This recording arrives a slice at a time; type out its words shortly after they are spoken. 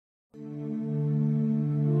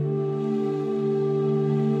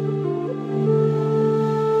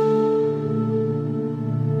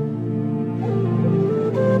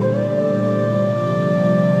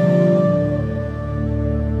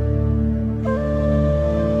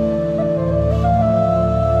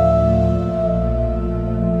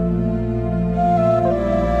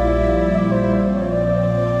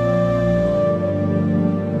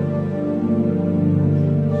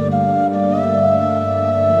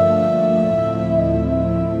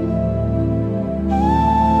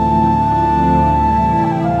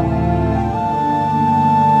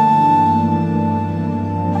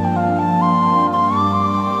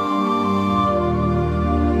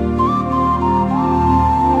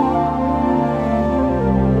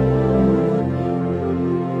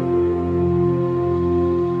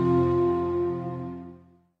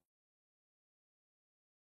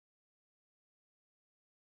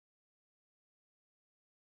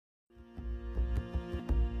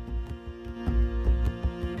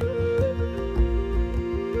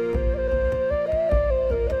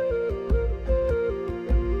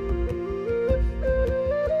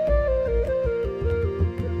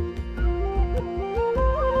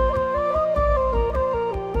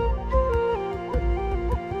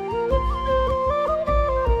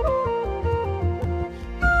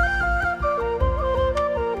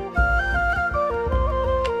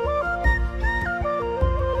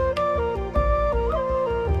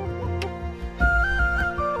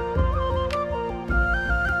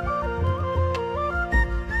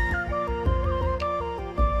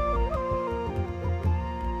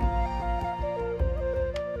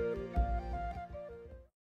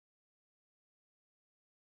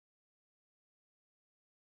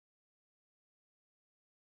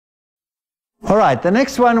All right, the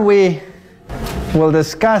next one we will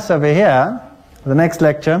discuss over here, the next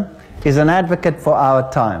lecture, is an advocate for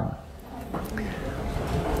our time.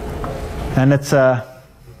 And it's a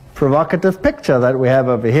provocative picture that we have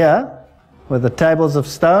over here, with the tables of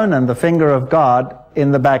stone and the finger of God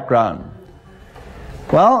in the background.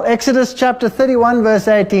 Well, Exodus chapter 31 verse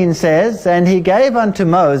 18 says, "And he gave unto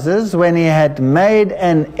Moses, when he had made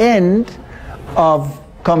an end of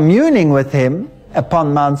communing with him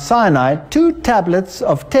upon Mount Sinai, 2 tablets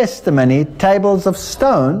of testimony, tables of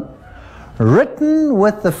stone, written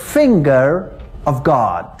with the finger of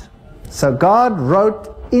God." So God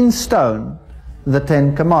wrote in stone the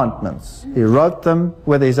 10 commandments. He wrote them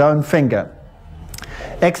with his own finger.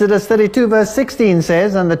 Exodus 32 verse 16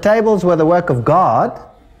 says, "And the tables were the work of God,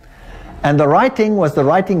 and the writing was the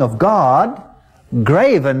writing of God,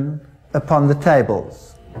 graven upon the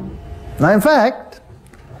tables." Now in fact,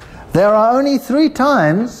 there are only 3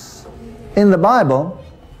 times in the Bible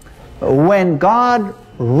when God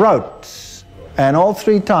wrote, and all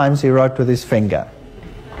 3 times he wrote with his finger.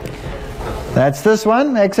 That's this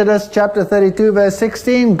one, Exodus chapter 32 verse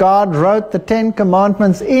 16, God wrote the 10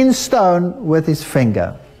 commandments in stone with his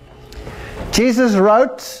finger. Jesus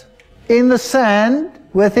wrote in the sand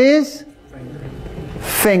with his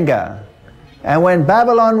finger. And when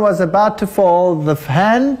Babylon was about to fall, the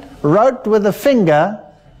hand wrote with the finger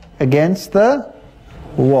against the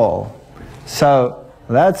wall. So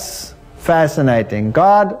that's fascinating.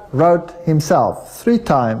 God wrote himself 3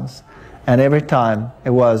 times, and every time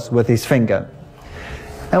it was with his finger.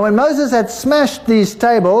 And when Moses had smashed these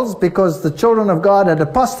tables because the children of God had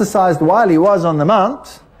apostatized while he was on the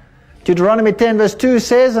mount, Deuteronomy 10 verse 2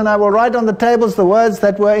 says, "And I will write on the tables the words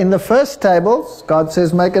that were in the first tables." God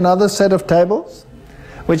says, "Make another set of tables,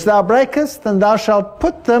 which thou breakest, and thou shalt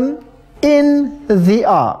put them in the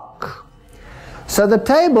ark." So the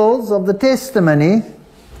tables of the testimony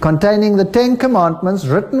containing the 10 commandments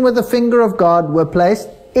written with the finger of God were placed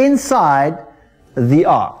inside the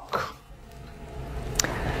ark.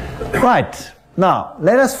 Right, now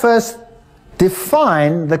let us first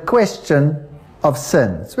define the question of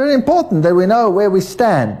sin. It's very important that we know where we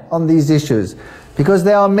stand on these issues, because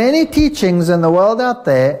there are many teachings in the world out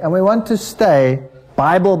there, and we want to stay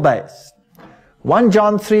Bible-based. 1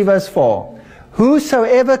 John 3 verse 4,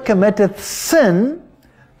 "Whosoever committeth sin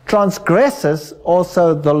transgresses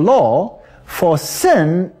also the law, for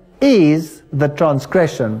sin is the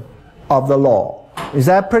transgression of the law." Is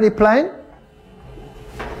that pretty plain?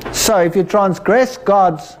 So if you transgress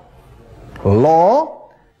God's law,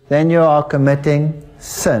 then you are committing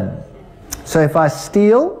sin. So if I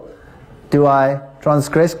steal, do I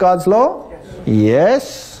transgress God's law?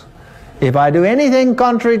 Yes. If I do anything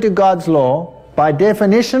contrary to God's law, by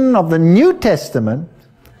definition of the New Testament,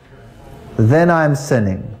 then I'm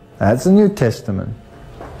sinning. That's the New Testament.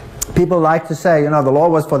 People like to say, you know, the law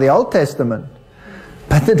was for the Old Testament.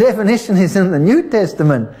 But the definition is in the New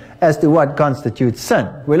Testament as to what constitutes sin.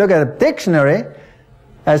 We look at a dictionary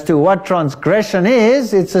as to what transgression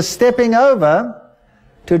is. It's a stepping over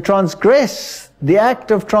to transgress, the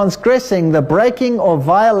act of transgressing, the breaking or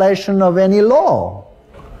violation of any law.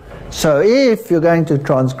 So if you're going to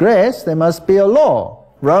transgress, there must be a law.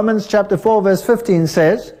 Romans chapter 4 verse 15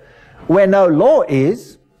 says, "Where no law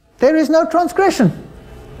is, there is no transgression."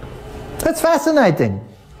 That's fascinating.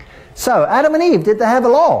 So Adam and Eve, did they have a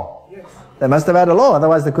law? Yes. They must have had a law,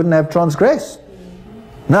 otherwise they couldn't have transgressed.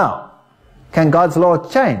 Now, can God's law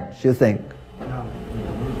change, you think? No.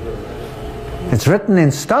 It's written in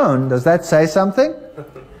stone. Does that say something?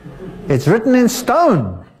 It's written in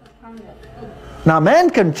stone. Now man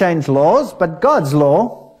can change laws, but God's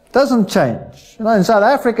law doesn't change. You know, in South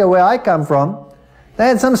Africa, where I come from, they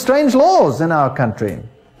had some strange laws in our country.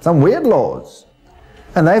 Some weird laws.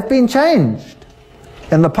 And they've been changed.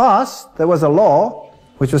 In the past, there was a law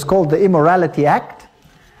which was called the Immorality Act.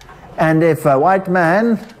 And if a white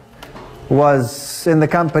man was in the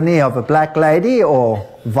company of a black lady, or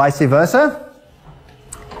vice versa,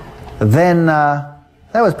 then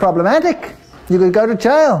that was problematic. You could go to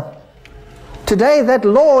jail. Today that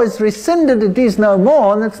law is rescinded, it is no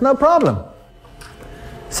more, and it's no problem.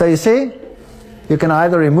 So you see, you can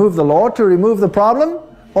either remove the law to remove the problem,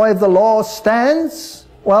 or if the law stands,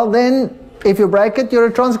 well then, if you break it, you're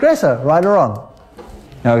a transgressor, right or wrong.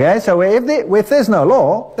 Okay, so if there's no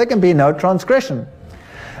law, there can be no transgression.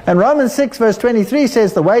 And Romans 6 verse 23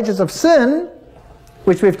 says the wages of sin,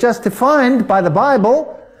 which we've just defined by the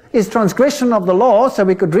Bible, is transgression of the law. So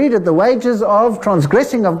we could read it, the wages of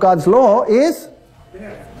transgressing of God's law is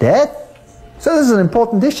death. So this is an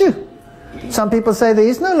important issue. Some people say there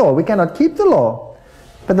is no law, we cannot keep the law.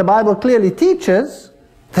 But the Bible clearly teaches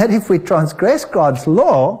that if we transgress God's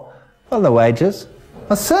law, well, the wages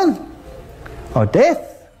are sin or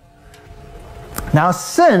death. Now,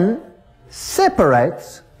 sin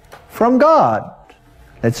separates from God.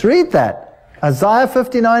 Let's read that. Isaiah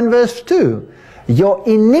 59 verse 2. Your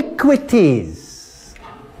iniquities,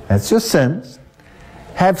 that's your sins,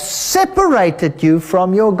 have separated you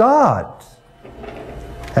from your God.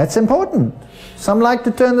 That's important. Some like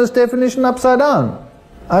to turn this definition upside down.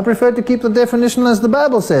 I prefer to keep the definition as the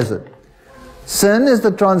Bible says it. Sin is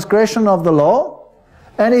the transgression of the law,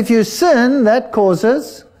 and if you sin, that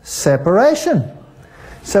causes separation.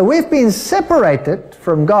 So we've been separated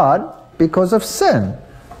from God because of sin.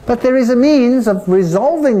 But there is a means of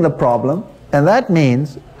resolving the problem, and that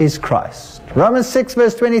means is Christ. Romans 6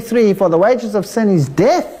 verse 23, for the wages of sin is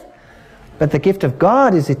death, but the gift of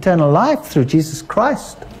God is eternal life through Jesus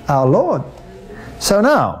Christ our Lord. So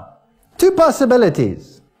now, two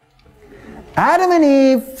possibilities. Adam and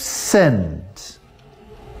Eve sinned,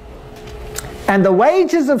 and the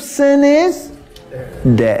wages of sin is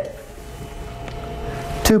death.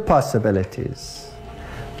 Two possibilities.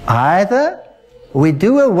 Either we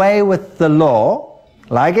do away with the law,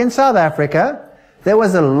 like in South Africa, there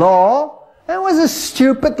was a law, and it was a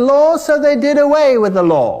stupid law, so they did away with the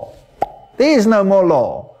law. There is no more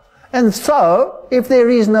law. And so, if there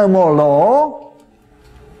is no more law,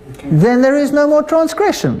 then there is no more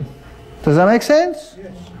transgression. Does that make sense?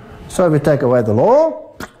 Yes. So if you take away the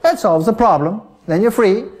law, that solves the problem. Then you're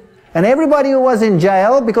free. And everybody who was in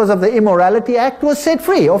jail because of the Immorality Act was set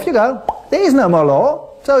free. Off you go. There is no more law.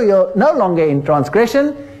 So you're no longer in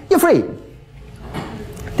transgression. You're free.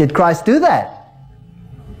 Did Christ do that?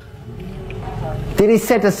 Did he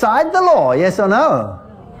set aside the law? Yes or no?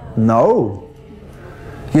 No.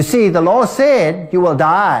 You see, the law said you will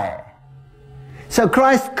die. So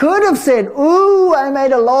Christ could have said, ooh, I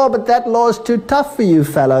made a law, but that law is too tough for you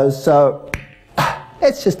fellows, so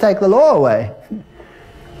let's just take the law away.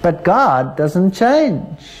 But God doesn't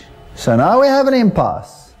change. So now we have an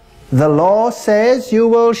impasse. The law says you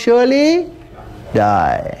will surely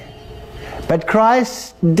die. But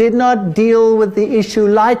Christ did not deal with the issue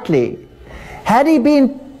lightly. Had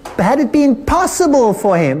it been possible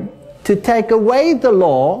for him to take away the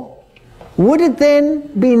law, would it then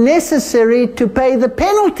be necessary to pay the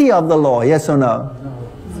penalty of the law? Yes or no?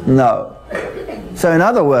 No. So in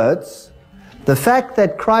other words, the fact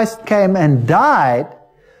that Christ came and died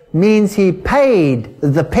means he paid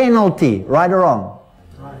the penalty, right or wrong?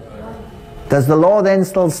 Does the law then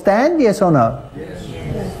still stand? Yes or no? Yes.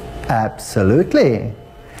 Absolutely.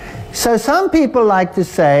 So some people like to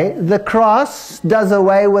say the cross does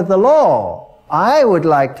away with the law. I would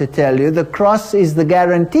like to tell you the cross is the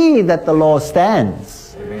guarantee that the law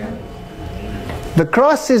stands. Amen. The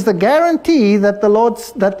cross is the guarantee that the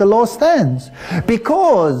law stands.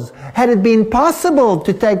 Because had it been possible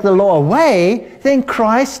to take the law away, then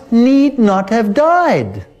Christ need not have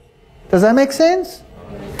died. Does that make sense?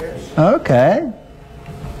 Okay.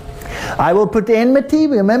 I will put enmity,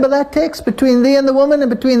 remember that text, between thee and the woman, and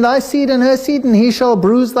between thy seed and her seed, and he shall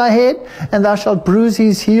bruise thy head, and thou shalt bruise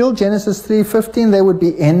his heel. Genesis 3:15, there would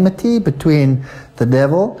be enmity between the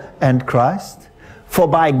devil and Christ. For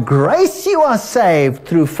by grace you are saved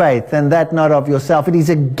through faith, and that not of yourself. It is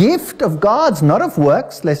a gift of God's, not of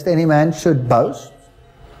works, lest any man should boast.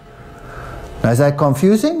 Now, is that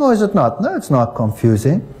confusing or is it not? No, it's not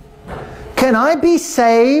confusing. Can I be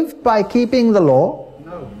saved by keeping the law?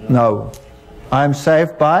 No. I'm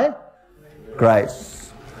saved by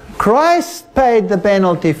grace. Christ paid the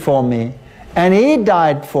penalty for me, and he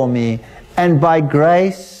died for me, and by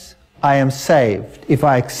grace I am saved. If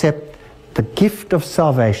I accept the gift of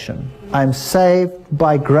salvation, I'm saved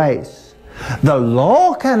by grace. The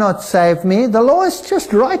law cannot save me. The law is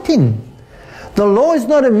just writing. The law is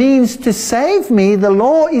not a means to save me. The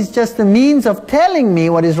law is just a means of telling me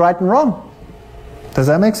what is right and wrong. Does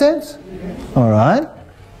that make sense? All right.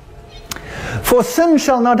 For sin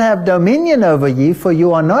shall not have dominion over ye, for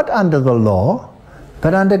you are not under the law,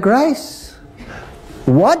 but under grace.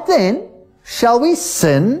 What then? Shall we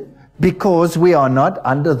sin because we are not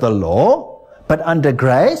under the law, but under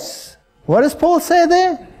grace? What does Paul say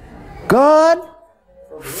there? God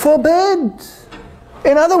forbid.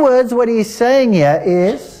 In other words, what he's saying here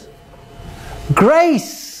is,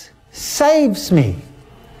 grace saves me,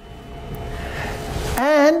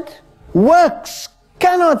 and works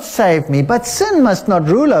cannot save me, but sin must not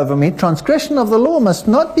rule over me. Transgression of the law must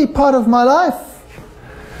not be part of my life.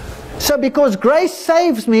 So because grace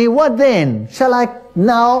saves me, what then? Shall I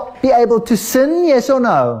now be able to sin? Yes or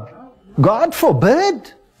no? God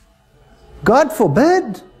forbid. God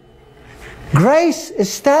forbid. Grace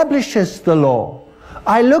establishes the law.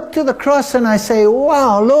 I look to the cross and I say,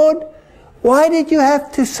 wow, Lord, why did you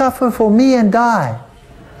have to suffer for me and die?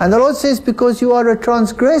 And the Lord says, because you are a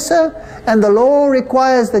transgressor and the law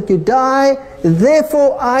requires that you die,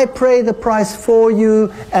 therefore I pay the price for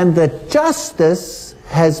you, and the justice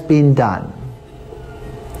has been done.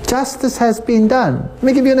 Justice has been done. Let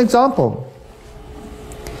me give you an example.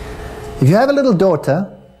 If you have a little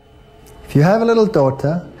daughter,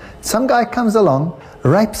 some guy comes along,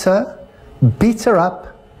 rapes her, beats her up,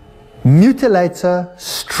 mutilates her,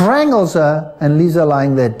 strangles her, and leaves her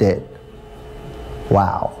lying there dead.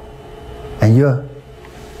 Wow. And you're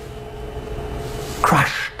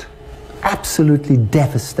crushed, absolutely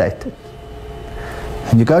devastated.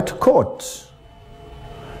 And you go to court,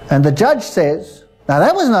 and the judge says, now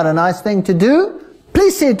that was not a nice thing to do.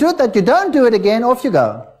 Please see to it that you don't do it again. Off you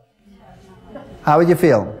go. How would you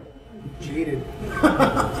feel? Cheated.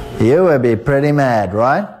 You would be pretty mad,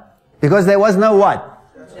 right? Because there was no what?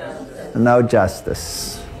 No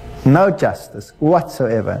justice. No justice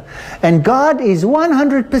whatsoever. And God is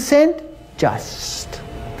 100% just.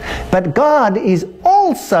 But God is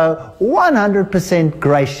also 100%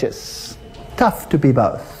 gracious. Tough to be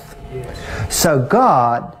both. So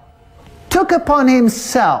God took upon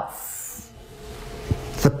himself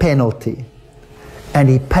the penalty, and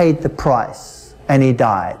he paid the price, and he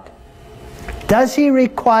died. Does he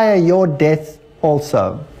require your death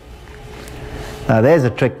also? Now there's a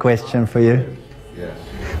trick question for you. Yes.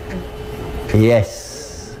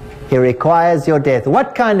 Yes. He requires your death.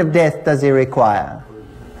 What kind of death does he require?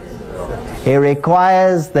 He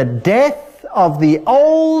requires the death of the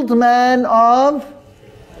old man of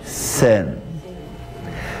sin.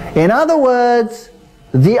 In other words,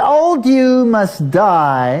 the old you must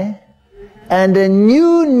die, and a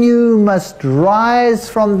new you must rise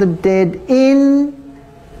from the dead in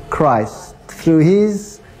Christ through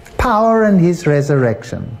his power and his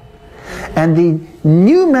resurrection. And the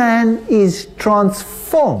new man is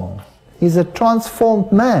transformed. He's a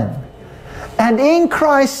transformed man. And in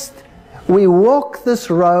Christ we walk this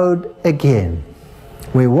road again.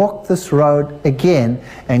 We walk this road again,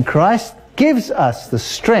 and Christ gives us the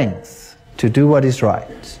strength to do what is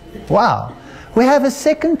right. Wow. We have a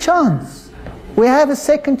second chance. We have a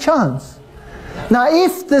second chance. Now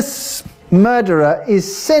if this murderer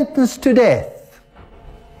is sentenced to death,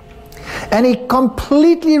 and he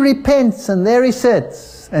completely repents, and there he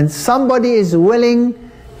sits, and somebody is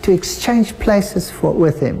willing to exchange places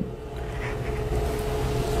with him,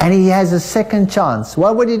 and he has a second chance,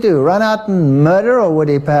 what would he do? Run out and murder, or would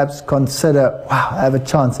he perhaps consider, wow, I have a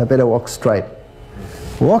chance, I better walk straight?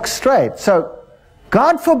 Walk straight. So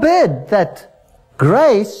God forbid that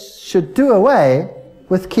grace should do away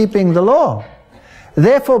with keeping the law.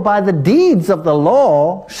 Therefore, by the deeds of the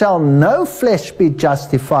law shall no flesh be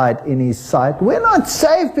justified in his sight. We're not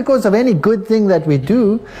saved because of any good thing that we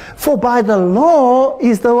do, for by the law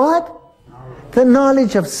is the what? The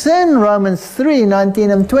knowledge of sin, Romans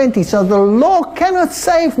 3:19 and 20. So the law cannot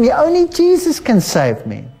save me, only Jesus can save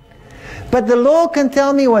me. But the law can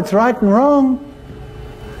tell me what's right and wrong.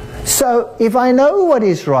 So if I know what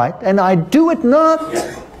is right and I do it not,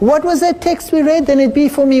 what was that text we read? Then it'd be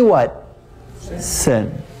for me what? Sin.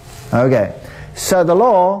 Okay. So the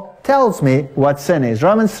law tells me what sin is.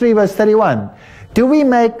 Romans 3 verse 31. Do we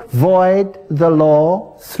make void the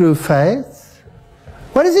law through faith?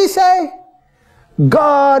 What does he say?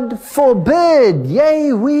 God forbid.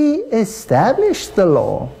 Yea, we establish the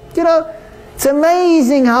law. You know, it's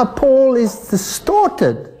amazing how Paul is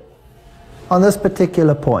distorted on this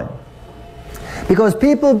particular point. Because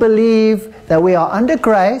people believe that we are under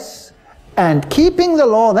grace, and keeping the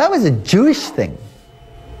law, that was a Jewish thing.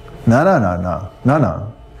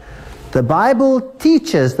 No. The Bible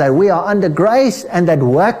teaches that we are under grace and that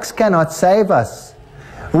works cannot save us.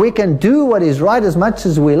 We can do what is right as much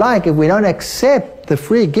as we like. If we don't accept the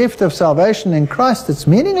free gift of salvation in Christ, it's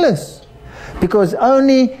meaningless. Because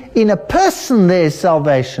only in a person there is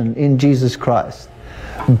salvation, in Jesus Christ.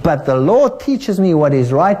 But the law teaches me what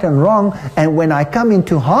is right and wrong, and when I come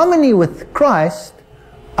into harmony with Christ,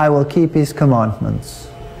 I will keep his commandments.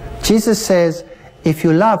 Jesus says, if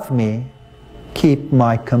you love me, keep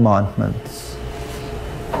my commandments.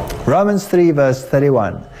 Romans 3 verse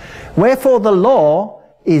 31. Wherefore the law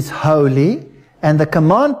is holy, and the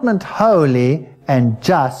commandment holy and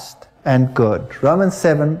just and good. Romans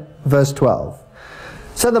 7 verse 12.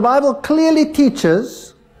 So the Bible clearly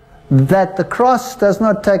teaches that the cross does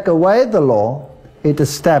not take away the law, it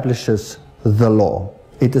establishes the law.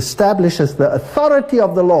 It establishes the authority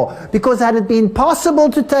of the law. Because had it been possible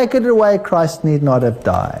to take it away, Christ need not have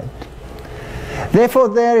died. Therefore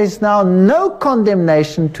there is now no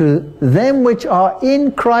condemnation to them which are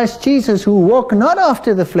in Christ Jesus, who walk not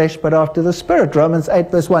after the flesh but after the Spirit. Romans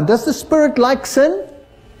 8 verse 1. Does the Spirit like sin?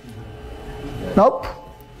 Nope.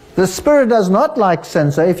 The Spirit does not like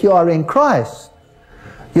sin. So if you are in Christ,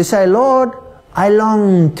 you say, Lord, I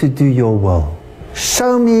long to do your will.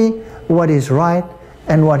 Show me what is right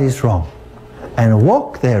and what is wrong. And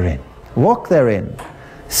walk therein. Walk therein.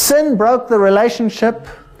 Sin broke the relationship.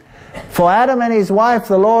 For Adam and his wife,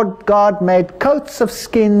 the Lord God made coats of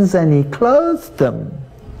skins and he clothed them.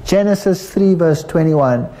 Genesis 3 verse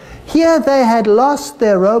 21. Here they had lost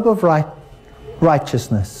their robe of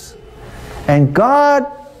righteousness. And God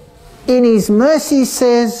in his mercy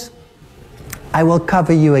says, I will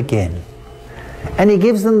cover you again. And he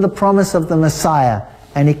gives them the promise of the Messiah,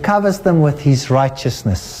 and he covers them with his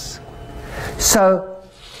righteousness. So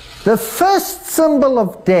the first symbol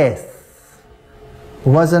of death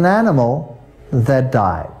was an animal that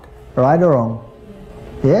died. Right or wrong?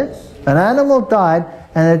 Yes? An animal died,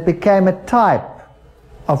 and it became a type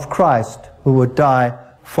of Christ who would die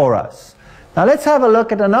for us. Now let's have a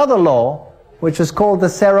look at another law, which is called the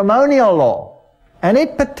ceremonial law. And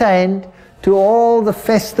it pertained to all the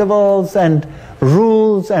festivals and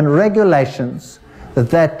rules and regulations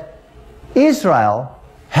that Israel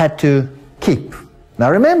had to keep. Now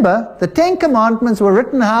remember, the 10 Commandments were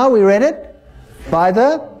written how? We read it? By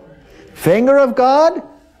the finger of God.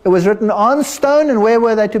 It was written on stone, and where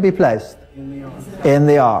were they to be placed? In the ark. In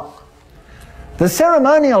the ark. The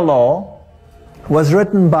ceremonial law was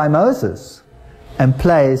written by Moses and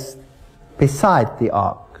placed beside the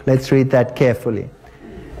ark. Let's read that carefully.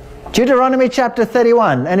 Deuteronomy chapter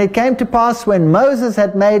 31. And it came to pass when Moses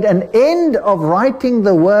had made an end of writing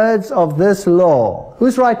the words of this law.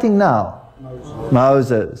 Who's writing now?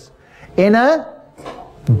 Moses. In a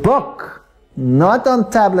book. Not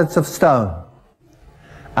on tablets of stone,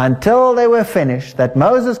 until they were finished, that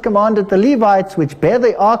Moses commanded the Levites which bear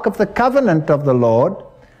the ark of the covenant of the Lord,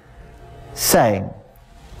 saying,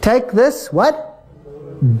 take this, what?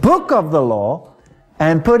 Book of the law,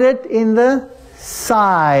 and put it in the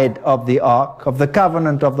side of the ark of the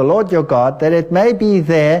covenant of the Lord your God, that it may be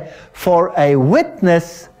there for a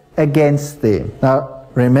witness against thee. Now,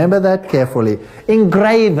 remember that carefully.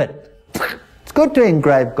 Engrave it. It's good to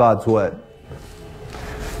engrave God's word.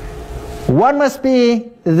 What must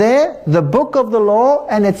be there? The book of the law,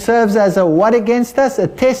 and it serves as a what against us? A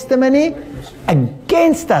testimony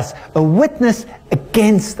against us. A witness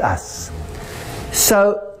against us.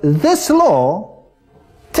 So this law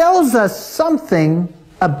tells us something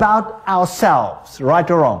about ourselves, right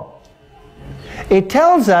or wrong. It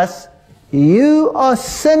tells us you are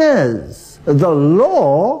sinners. The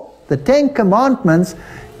law, the 10 Commandments,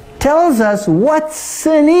 tells us what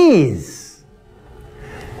sin is.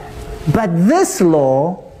 But this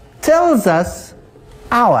law tells us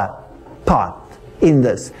our part in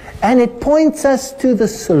this. And it points us to the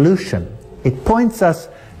solution. It points us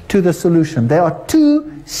to the solution. There are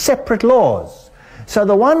two separate laws. So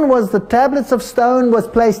the one was the tablets of stone was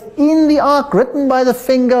placed in the ark, written by the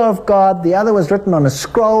finger of God. The other was written on a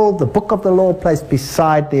scroll, the book of the law placed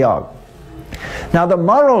beside the ark. Now the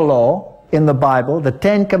moral law in the Bible, the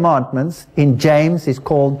 10 Commandments, in James is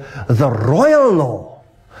called the royal law.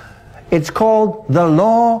 It's called the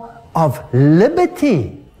law of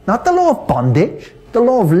liberty. Not the law of bondage, the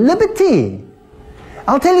law of liberty.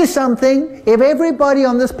 I'll tell you something, if everybody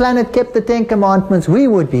on this planet kept the 10 Commandments, we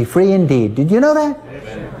would be free indeed. Did you know that?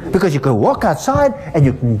 Amen. Because you could walk outside and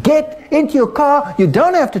you can get into your car, you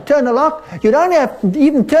don't have to turn the lock, you don't have to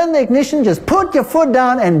even turn the ignition, just put your foot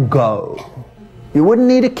down and go. You wouldn't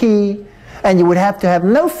need a key. And you would have to have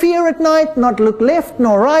no fear at night, not look left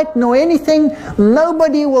nor right nor anything.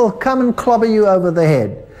 Nobody will come and clobber you over the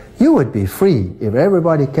head. You would be free if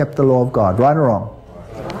everybody kept the law of God, right or wrong?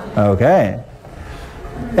 Okay.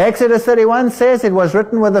 Exodus 31 says it was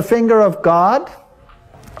written with the finger of God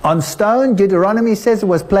on stone. Deuteronomy says it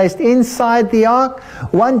was placed inside the ark.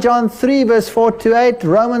 1 John 3 verse 4 to 8,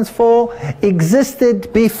 Romans 4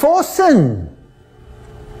 existed before sin.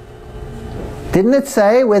 Didn't it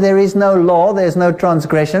say where there is no law, there is no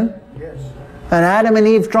transgression? Yes. And Adam and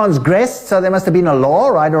Eve transgressed, so there must have been a law,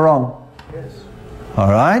 right or wrong? Yes.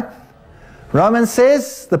 All right. Romans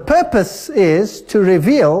says the purpose is to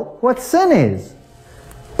reveal what sin is.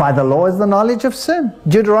 By the law is the knowledge of sin.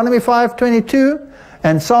 Deuteronomy 5:22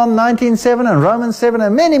 and Psalm 19:7 and Romans 7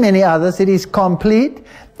 and many, many others. It is complete,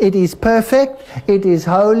 it is perfect, it is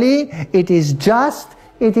holy, it is just,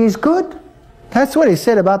 it is good. That's what he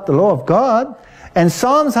said about the law of God. And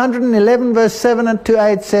Psalms 111 verse 7 to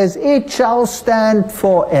 8 says, it shall stand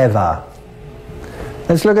forever.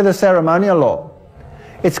 Let's look at the ceremonial law.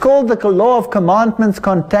 It's called the law of commandments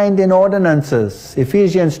contained in ordinances.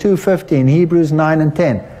 Ephesians 2:15, Hebrews 9 and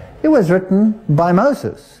 10. It was written by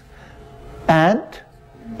Moses. And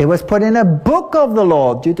it was put in a book of the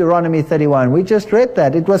law, Deuteronomy 31. We just read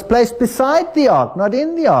that. It was placed beside the ark, not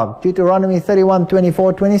in the ark, Deuteronomy 31,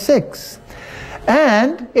 24, 26.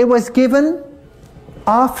 And it was given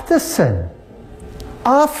after sin.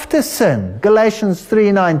 After sin, Galatians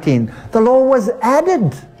 3:19. The law was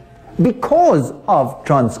added because of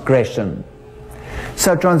transgression.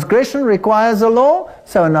 So transgression requires a law,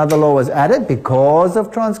 so another law was added because of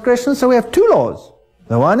transgression. So we have two laws.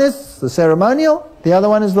 The one is the ceremonial, the other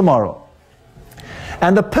one is the moral.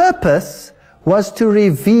 And the purpose was to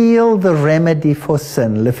reveal the remedy for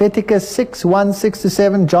sin. Leviticus 6:1,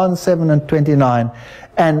 6-7, John 7 and 29.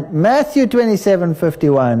 And Matthew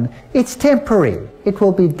 27:51, it's temporary. It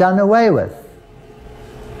will be done away with.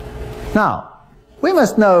 Now, we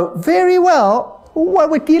must know very well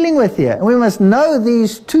what we're dealing with here. We must know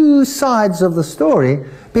these two sides of the story,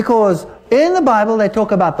 because in the Bible they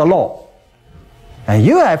talk about the law. And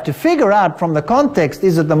you have to figure out from the context,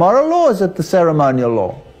 is it the moral law or is it the ceremonial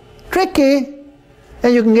law? Tricky.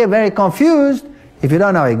 And you can get very confused if you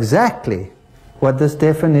don't know exactly what this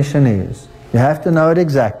definition is. You have to know it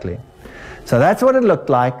exactly. So that's what it looked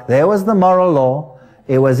like. There was the moral law.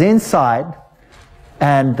 It was inside.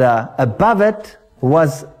 And above it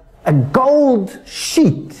was a gold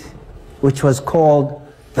sheet, which was called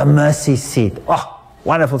the mercy seat. Oh,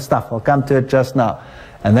 wonderful stuff. I'll come to it just now.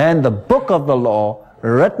 And then the book of the law,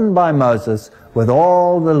 written by Moses, with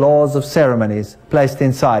all the laws of ceremonies placed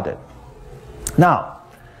inside it. Now,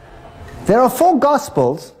 there are 4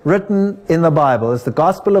 Gospels written in the Bible. It's the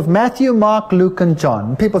Gospel of Matthew, Mark, Luke, and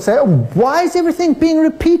John. People say, oh, why is everything being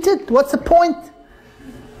repeated? What's the point?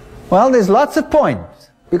 Well, there's lots of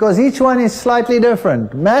points, because each one is slightly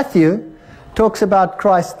different. Matthew talks about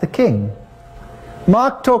Christ the King.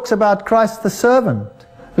 Mark talks about Christ the servant.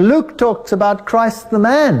 Luke talks about Christ the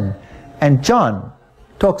man. And John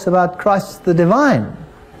talks about Christ the divine.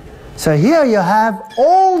 So here you have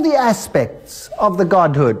all the aspects of the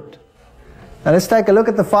Godhood. Now let's take a look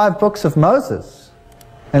at the 5 books of Moses.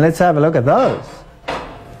 And let's have a look at those.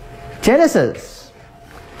 Genesis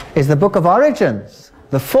is the book of origins,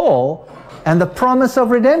 the fall, and the promise of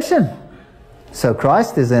redemption. So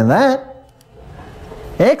Christ is in that.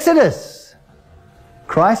 Exodus,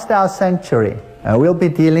 Christ our sanctuary. And we'll be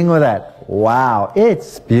dealing with that. Wow,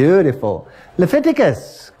 it's beautiful.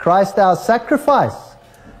 Leviticus, Christ our sacrifice.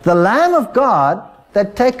 The Lamb of God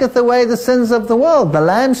that taketh away the sins of the world. The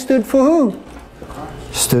Lamb stood for who?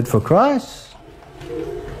 Stood for Christ.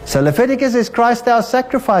 So Leviticus is Christ our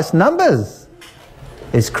sacrifice. Numbers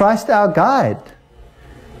is Christ our guide.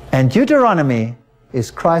 And Deuteronomy is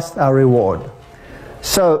Christ our reward.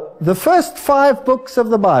 So the first 5 books of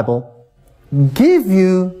the Bible give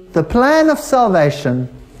you the plan of salvation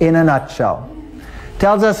in a nutshell.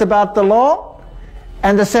 Tells us about the law,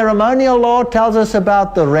 and the ceremonial law tells us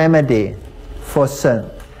about the remedy for sin.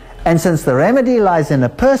 And since the remedy lies in a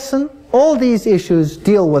person, all these issues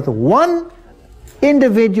deal with one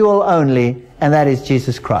individual only, and that is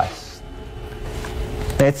Jesus Christ.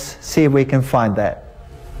 Let's see if we can find that.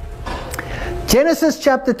 Genesis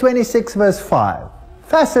chapter 26 verse 5.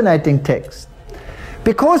 Fascinating text.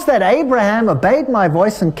 Because that Abraham obeyed my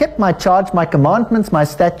voice and kept my charge, my commandments, my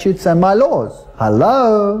statutes, and my laws.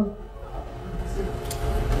 Hello?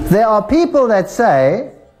 There are people that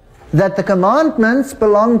say that the commandments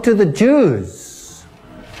belong to the Jews.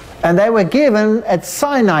 And they were given at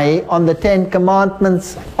Sinai on the 10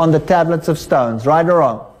 commandments on the tablets of stones. Right or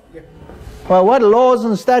wrong? Well, what laws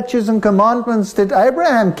and statutes and commandments did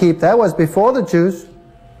Abraham keep? That was before the Jews.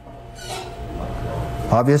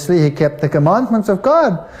 Obviously, he kept the commandments of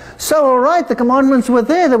God. So, all right, the commandments were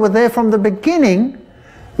there. They were there from the beginning.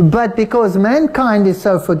 But because mankind is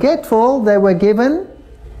so forgetful, they were given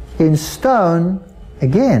in stone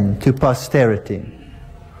again to posterity.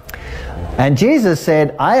 And Jesus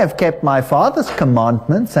said, I have kept my Father's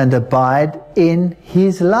commandments and abide in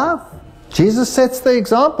His love. Jesus sets the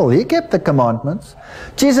example. He kept the commandments.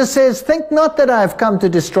 Jesus says, think not that I have come to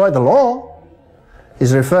destroy the law.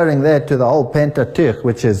 He's referring there to the whole Pentateuch,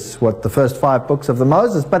 which is what the first 5 books of the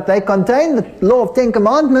Moses, but they contain the law of 10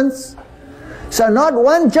 commandments. So not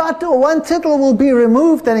one jot or one tittle will be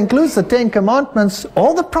removed. That includes the 10 commandments,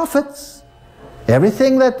 all the prophets.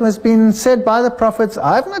 Everything that has been said by the prophets,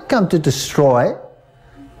 I have not come to destroy,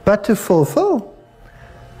 but to fulfill.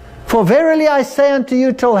 For verily I say unto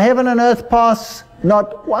you, till heaven and earth pass,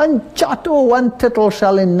 not one jot or one tittle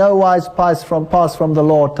shall in no wise pass from the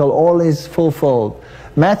law till all is fulfilled.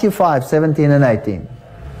 Matthew 5, 17 and 18.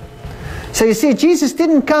 So you see, Jesus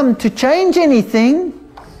didn't come to change anything.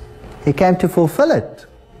 He came to fulfill it.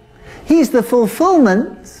 He's the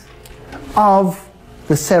fulfillment of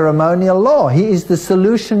the ceremonial law. He is the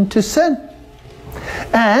solution to sin.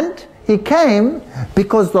 And He came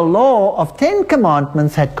because the law of 10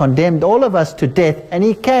 commandments had condemned all of us to death, and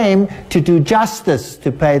He came to do justice,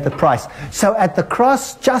 to pay the price. So at the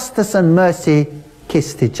cross, justice and mercy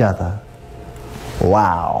kissed each other.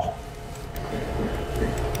 Wow.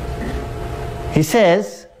 He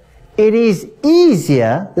says, it is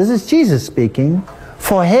easier, this is Jesus speaking,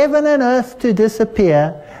 for heaven and earth to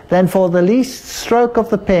disappear than for the least stroke of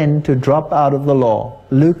the pen to drop out of the law.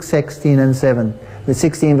 Luke 16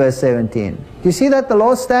 verse 17. Do you see that the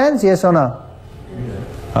law stands? Yes or no?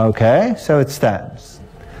 Okay, so it stands.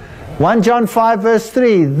 1 John 5 verse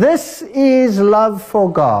 3. This is love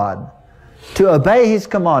for God, to obey His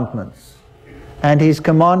commandments. And His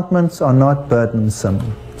commandments are not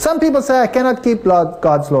burdensome. Some people say, I cannot keep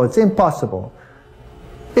God's law. It's impossible.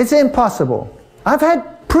 It's impossible. I've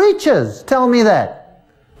had preachers tell me that.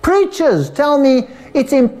 Preachers tell me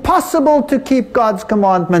it's impossible to keep God's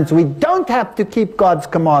commandments. We don't have to keep God's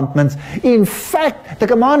commandments. In fact, the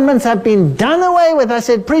commandments have been done away with. I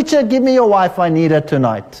said, preacher, give me your wife. I need her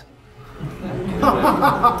tonight. He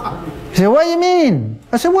said, what do you mean?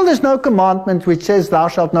 I said, well, there's no commandment which says thou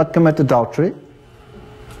shalt not commit adultery.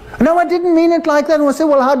 No, I didn't mean it like that. And I said,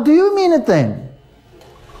 well, how do you mean it then?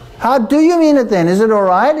 How do you mean it then? Is it all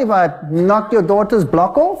right if I knock your daughter's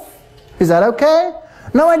block off? Is that okay?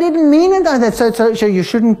 No, I didn't mean it like that. So you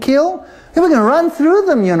shouldn't kill? We can run through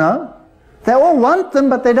them, you know. They all want them,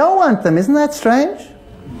 but they don't want them. Isn't that strange?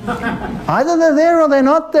 Either they're there or they're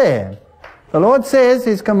not there. The Lord says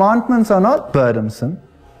His commandments are not burdensome.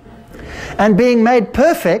 And being made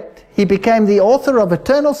perfect, He became the author of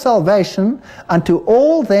eternal salvation unto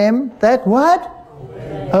all them that what?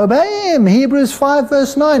 Obey Him. Hebrews 5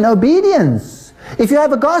 verse 9. Obedience. If you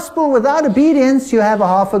have a gospel without obedience, you have a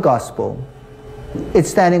half a gospel. It's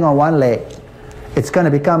standing on one leg. It's going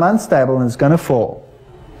to become unstable and it's going to fall.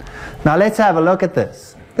 Now let's have a look at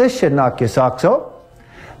this. This should knock your socks off.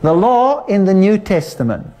 The law in the New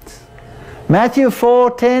Testament. Matthew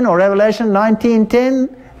 4:10 or Revelation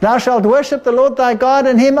 19:10. Thou shalt worship the Lord thy God,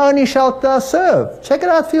 and Him only shalt thou serve. Check it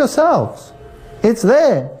out for yourselves. It's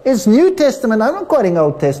there. It's New Testament. I'm not quoting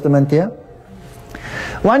Old Testament here.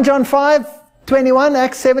 1 John 5:21,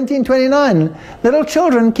 Acts 17:29. Little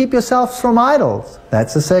children, keep yourselves from idols.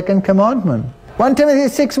 That's the second commandment. 1 Timothy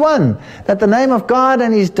 6:1. That the name of God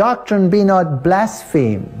and His doctrine be not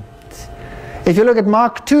blasphemed. If you look at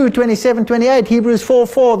Mark 2:27-28, Hebrews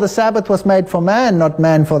 4:4, the Sabbath was made for man, not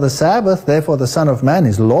man for the Sabbath. Therefore the Son of Man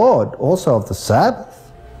is Lord also of the Sabbath.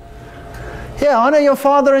 Here, honor your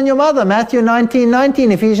father and your mother. Matthew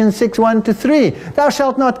 19:19, Ephesians 6:1-3. Thou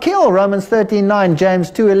shalt not kill. Romans 13:9,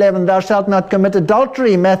 James 2:11. Thou shalt not commit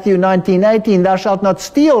adultery. Matthew 19:18. Thou shalt not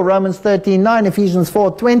steal. Romans 13:9, Ephesians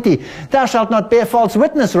 4:20. Thou shalt not bear false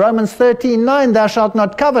witness. Romans 13:9. Thou shalt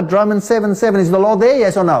not covet. Romans 7:7. Is the law there?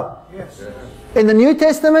 Yes or no? Yes. In the New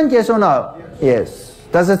Testament, yes or no? Yes.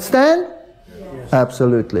 Does it stand? Yes.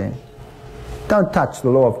 Absolutely. Don't touch the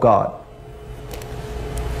law of God.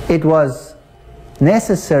 It was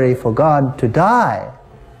necessary for God to die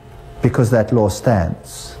because that law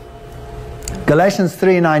stands. Galatians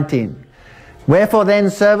 3:19. Wherefore then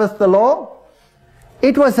serveth the law?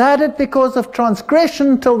 It was added because of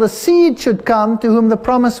transgression till the seed should come to whom the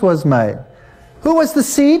promise was made. Who was the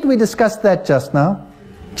seed? We discussed that just now.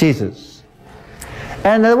 Jesus.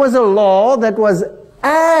 And there was a law that was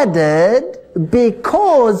added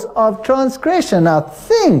because of transgression. Now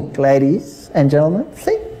think, ladies and gentlemen,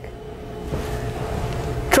 think.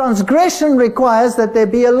 Transgression requires that there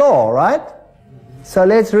be a law, right? So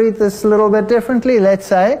let's read this a little bit differently. Let's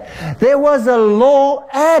say there was a law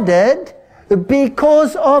added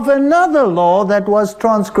because of another law that was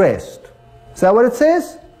transgressed. Is that what it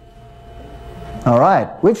says? All right.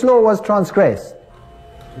 Which law was transgressed?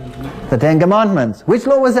 The 10 Commandments. Which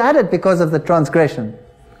law was added because of the transgression?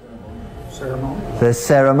 The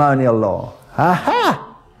ceremonial law.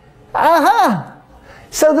 Aha! Aha!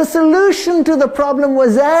 So the solution to the problem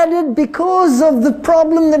was added because of the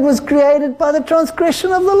problem that was created by the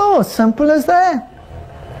transgression of the law. Simple as that.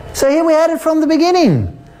 So here we had it from the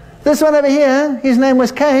beginning. This one over here, his name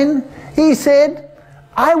was Cain. He said,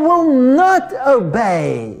 I will not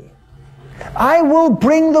obey. I will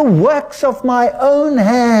bring the works of my own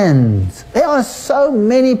hands. There are so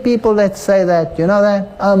many people that say that. You know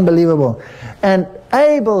that? Unbelievable. And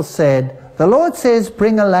Abel said, the Lord says,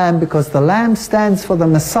 bring a lamb because the lamb stands for the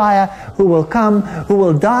Messiah who will come, who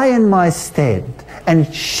will die in my stead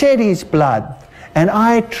and shed his blood. and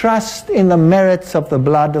I trust in the merits of the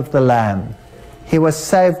blood of the Lamb. He was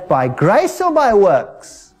saved by grace or by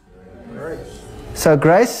works? Grace. So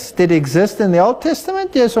grace did exist in the Old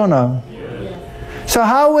Testament, yes or no? Yes. So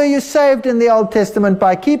how were you saved in the Old Testament?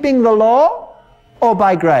 By keeping the law or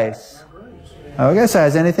by grace? Okay, so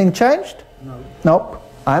has anything changed? No. Nope.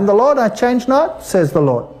 I am the Lord, I change not, says the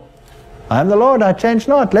Lord. I am the Lord, I change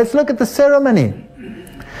not. Let's look at the ceremony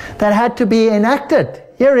that had to be enacted.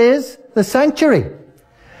 Here is the sanctuary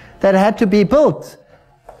that had to be built.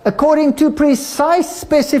 According to precise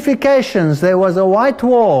specifications, there was a white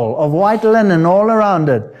wall of white linen all around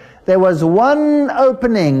it. There was one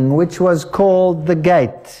opening which was called the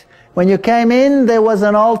gate. When you came in, there was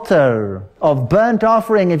an altar of burnt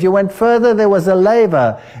offering. If you went further, there was a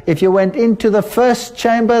laver. If you went into the first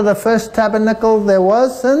chamber, the first tabernacle, there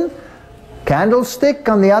was a candlestick.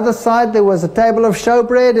 On the other side, there was a table of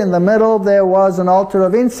showbread. In the middle, there was an altar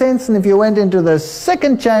of incense. And if you went into the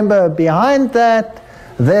second chamber, behind that,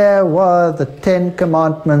 there were the 10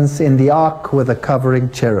 commandments in the ark with the covering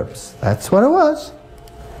cherubs. That's what it was.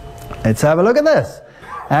 Let's have a look at this.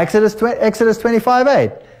 Exodus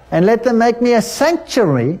 25:8. And let them make me a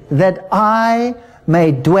sanctuary that I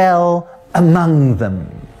may dwell among them.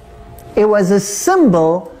 It was a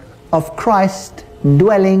symbol of Christ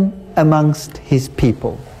dwelling amongst his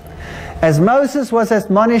people. As Moses was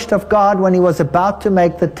admonished of God when he was about to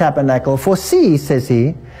make the tabernacle, for see, says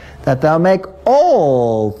he, that thou make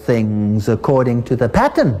all things according to the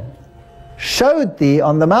pattern showed thee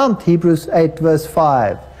on the mount, Hebrews 8 verse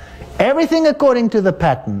 5. Everything according to the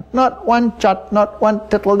pattern. Not one jot, not one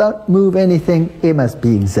tittle, don't move anything. It must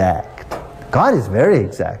be exact. God is very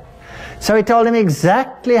exact. So he told him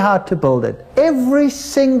exactly how to build it. Every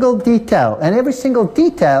single detail. And every single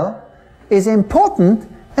detail is important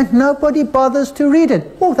and nobody bothers to read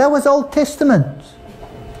it. Oh, that was Old Testament.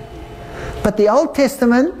 But the Old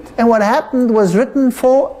Testament and what happened was written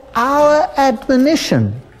for our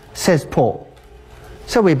admonition, says Paul.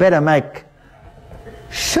 So we better make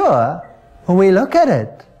sure when we look at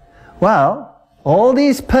it. Well, all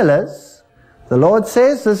these pillars, the Lord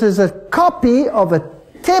says this is a copy of a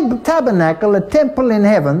tabernacle, a temple in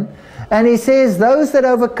heaven, and he says those that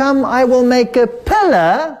overcome I will make a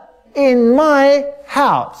pillar in my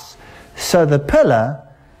house. So the pillar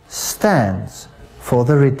stands for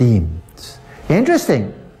the redeemed.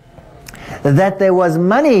 Interesting that there was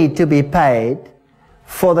money to be paid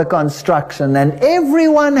for the construction, and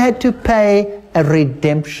everyone had to pay a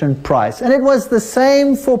redemption price. And it was the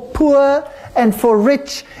same for poor and for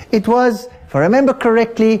rich. It was, if I remember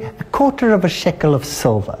correctly, 1/4 shekel of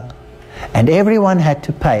silver. And everyone had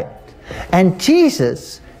to pay it. And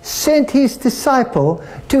Jesus sent his disciple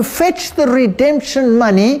to fetch the redemption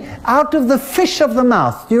money out of the fish of the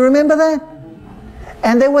mouth. Do you remember that?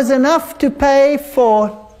 And there was enough to pay for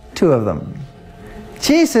 2 of them.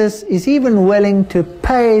 Jesus is even willing to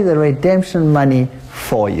pay the redemption money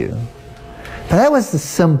for you. But that was the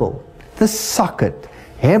symbol, the socket.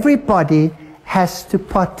 Everybody has to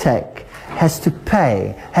partake, has to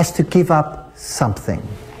pay, has to give up something.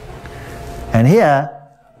 And here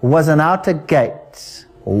was an outer gate,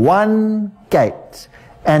 one gate.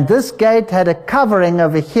 And this gate had a covering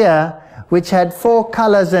over here which had 4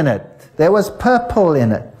 colors in it. There was purple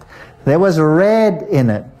in it, there was red in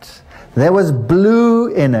it, there was blue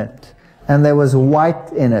in it, and there was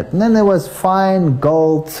white in it. And then there was fine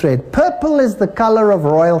gold thread. Purple is the color of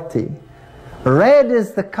royalty. Red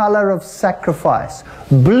is the color of sacrifice.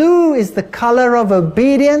 Blue is the color of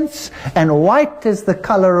obedience. And white is the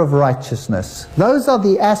color of righteousness. Those are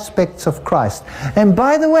the aspects of Christ. And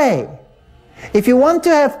by the way, if you want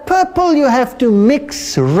to have purple, you have to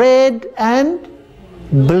mix red and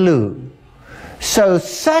blue. So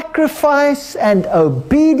sacrifice and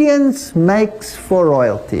obedience makes for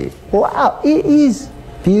royalty. Wow, it is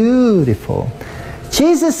beautiful.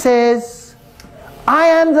 Jesus says, I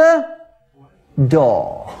am the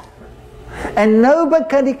door. And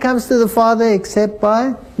nobody comes to the Father except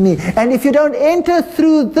by me. And if you don't enter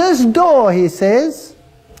through this door, he says,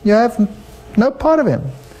 you have no part of him.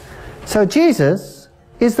 So Jesus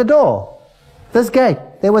is the door. This gate,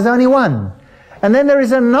 there was only one. And then there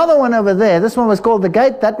is another one over there. This one was called the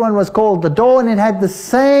gate, that one was called the door, and it had the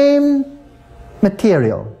same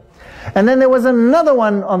material. And then there was another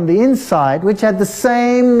one on the inside which had the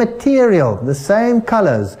same material, the same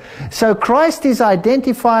colors. So Christ is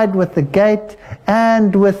identified with the gate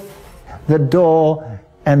and with the door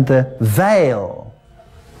and the veil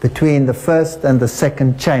between the first and the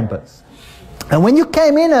second chambers. And when you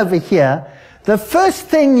came in over here, the first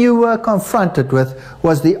thing you were confronted with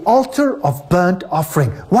was the altar of burnt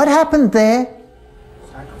offering. What happened there?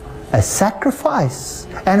 A sacrifice.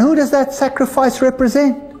 And who does that sacrifice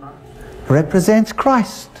represent? Represents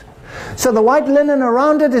Christ. So the white linen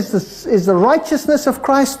around it is the righteousness of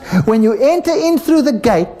Christ. When you enter in through the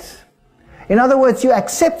gate, in other words, you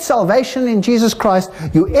accept salvation in Jesus Christ,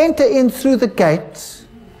 you enter in through the gate,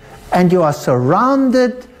 and you are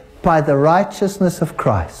surrounded by the righteousness of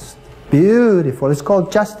Christ. Beautiful. It's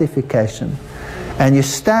called justification. And you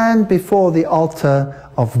stand before the altar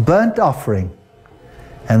of burnt offering,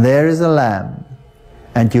 and there is a lamb,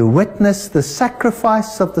 and you witness the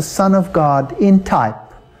sacrifice of the Son of God in type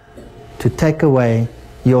to take away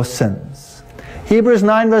your sins. Hebrews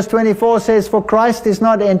 9 verse 24 says, "For Christ is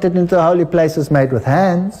not entered into the holy places made with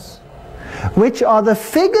hands, which are the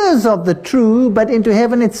figures of the true, but into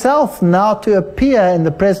heaven itself, now to appear in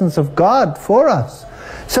the presence of God for us."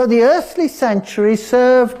 So the earthly sanctuary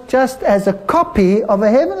served just as a copy of a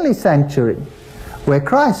heavenly sanctuary, where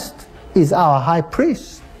Christ is our high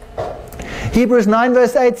priest. Hebrews 9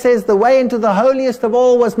 verse 8 says, "The way into the holiest of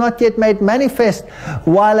all was not yet made manifest,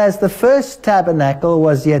 while as the first tabernacle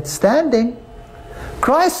was yet standing."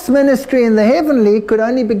 Christ's ministry in the heavenly could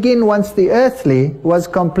only begin once the earthly was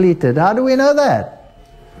completed. How do we know that?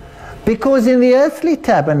 Because in the earthly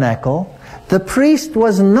tabernacle, the priest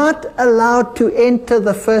was not allowed to enter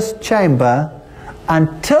the first chamber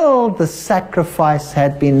until the sacrifice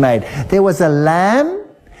had been made. There was a lamb,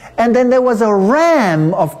 and then there was a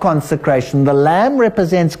ram of consecration. The lamb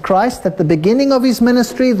represents Christ at the beginning of his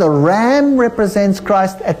ministry. The ram represents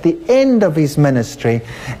Christ at the end of his ministry.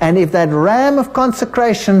 And if that ram of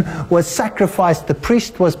consecration was sacrificed, the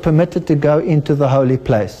priest was permitted to go into the holy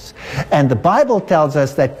place. And the Bible tells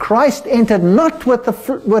us that Christ entered not with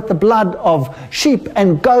the blood of sheep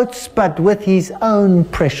and goats, but with his own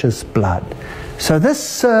precious blood. So this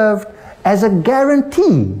served as a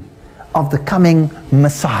guarantee of the coming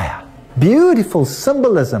Messiah. Beautiful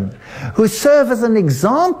symbolism, who serve as an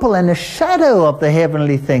example and a shadow of the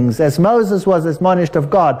heavenly things, as Moses was admonished of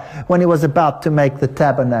God when he was about to make the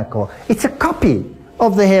tabernacle. It's a copy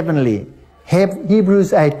of the heavenly.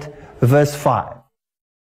 Hebrews 8 verse 5.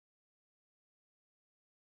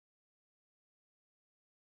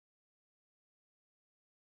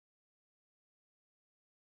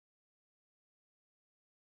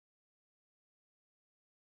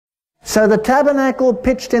 So the tabernacle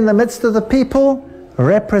pitched in the midst of the people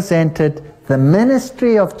represented the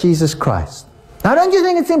ministry of Jesus Christ. Now, don't you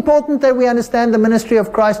think it's important that we understand the ministry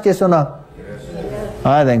of Christ, yes or no? Yes.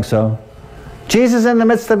 I think so. Jesus in the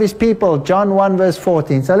midst of his people, John 1 verse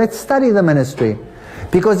 14. So let's study the ministry.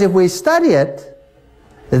 Because if we study it,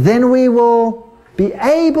 then we will be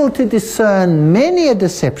able to discern many a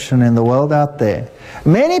deception in the world out there.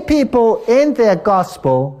 Many people end their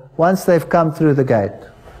gospel once they've come through the gate.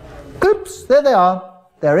 Oops, there they are.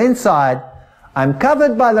 They're inside. I'm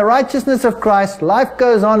covered by the righteousness of Christ. Life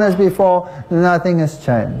goes on as before. Nothing has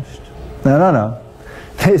changed. No.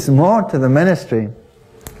 There's more to the ministry.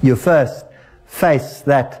 You first face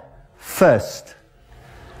that first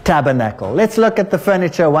tabernacle. Let's look at the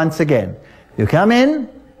furniture once again. You come in,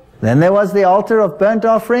 then there was the altar of burnt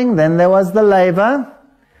offering, then there was the laver,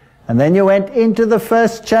 and then you went into the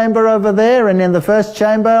first chamber over there, and in the first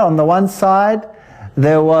chamber on the one side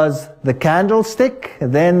there was the candlestick,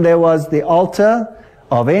 then there was the altar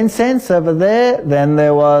of incense over there, then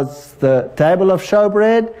there was the table of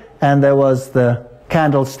showbread, and there was the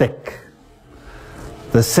candlestick,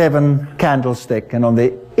 the 7 candlestick. And on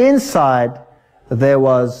the inside there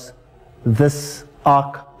was this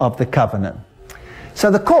Ark of the Covenant. So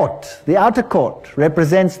the court, the outer court,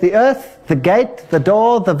 represents the earth, the gate, the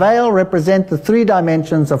door, the veil represent the 3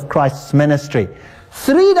 dimensions of Christ's ministry.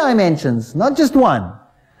 3 dimensions, not just one.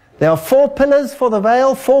 There are 4 pillars for the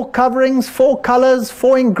veil, 4 coverings, 4 colors,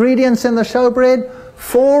 4 ingredients in the showbread.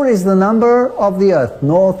 4 is the number of the earth,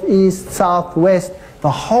 north, east, south, west.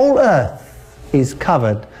 The whole earth is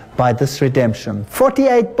covered by this redemption.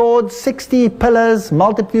 48 boards, 60 pillars,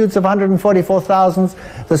 multitudes of 144,000.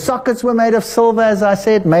 The sockets were made of silver, as I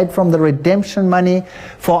said, made from the redemption money.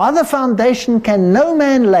 For other foundation can no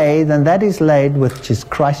man lay than that is laid, which is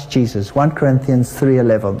Christ Jesus. 1 Corinthians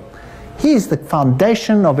 3:11. He is the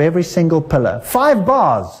foundation of every single pillar. 5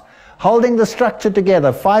 bars holding the structure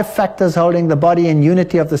together. 5 factors holding the body in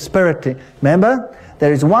unity of the Spirit. Remember?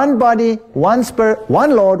 There is one body, one Spirit,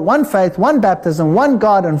 one Lord, one faith, one baptism, one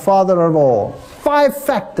God and Father of all. 5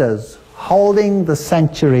 factors holding the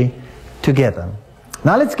sanctuary together.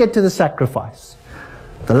 Now let's get to the sacrifice.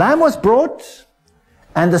 The lamb was brought,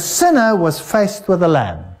 and the sinner was faced with the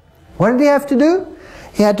lamb. What did he have to do?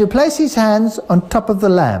 He had to place his hands on top of the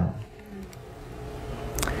lamb.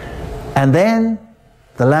 And then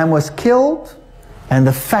the lamb was killed, And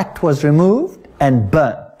the fat was removed and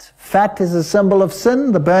burnt. Fat is a symbol of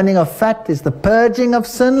sin. The burning of fat is the purging of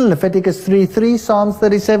sin. Leviticus 3:3, Psalms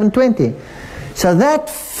 37:20. So that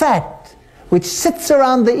fat, which sits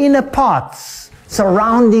around the inner parts,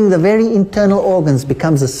 surrounding the very internal organs,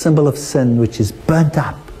 becomes a symbol of sin, which is burnt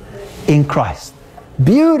up in Christ.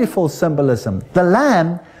 Beautiful symbolism. The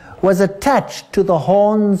lamb was attached to the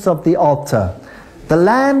horns of the altar. The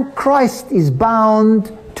lamb, Christ, is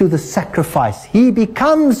bound to the sacrifice. He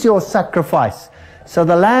becomes your sacrifice. So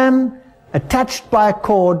the lamb attached by a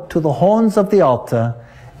cord to the horns of the altar,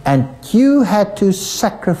 and you had to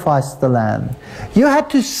sacrifice the lamb. You had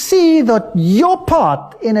to see that your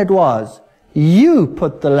part in it was, you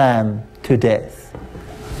put the lamb to death.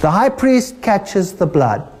 The high priest catches the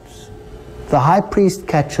blood. The high priest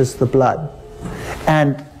catches the blood.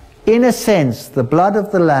 And in a sense, the blood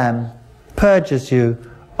of the lamb purges you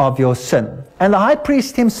of your sin. And the high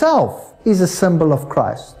priest himself is a symbol of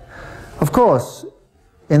Christ. Of course,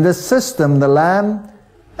 in this system, the lamb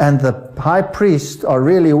and the high priest are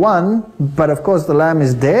really one, but of course the lamb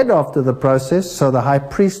is dead after the process, so the high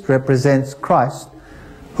priest represents Christ,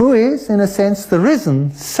 who is, in a sense, the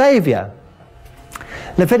risen Savior.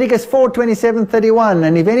 Leviticus 4:27-31,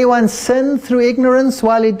 and if anyone sin through ignorance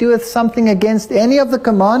while he doeth something against any of the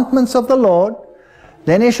commandments of the Lord,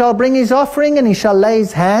 then he shall bring his offering, and he shall lay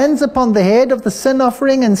his hands upon the head of the sin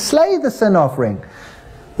offering and slay the sin offering.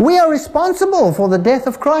 We are responsible for the death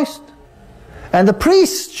of Christ. And the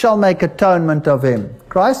priest shall make atonement of him.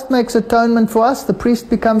 Christ makes atonement for us. The priest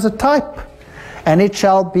becomes a type. And it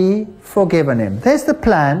shall be forgiven him. There's the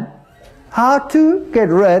plan. How to get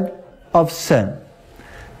rid of sin.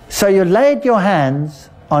 So you laid your hands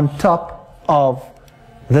on top of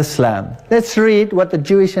this lamb. Let's read what the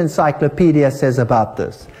Jewish Encyclopedia says about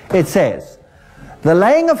this. It says, the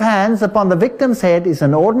laying of hands upon the victim's head is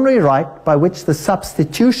an ordinary rite by which the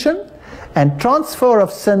substitution and transfer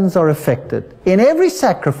of sins are effected. In every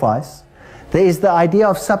sacrifice, there is the idea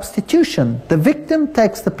of substitution. The victim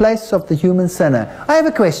takes the place of the human sinner. I have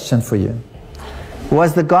a question for you.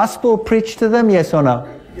 Was the gospel preached to them, yes or no?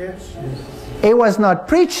 Yes. It was not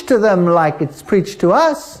preached to them like it's preached to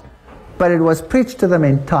us, but it was preached to them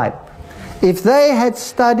in type. If they had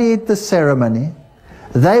studied the ceremony,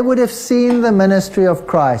 they would have seen the ministry of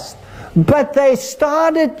Christ. But they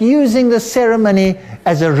started using the ceremony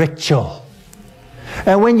as a ritual.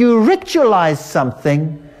 And when you ritualize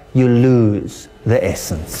something, you lose the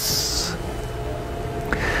essence.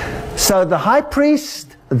 So the high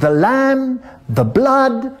priest, the lamb, the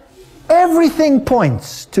blood, everything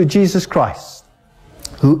points to Jesus Christ,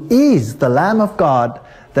 who is the Lamb of God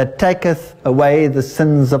that taketh away the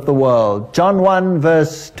sins of the world. John 1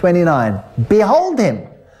 verse 29. Behold him.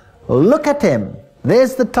 Look at him.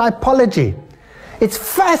 There's the typology. It's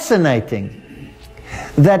fascinating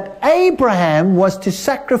that Abraham was to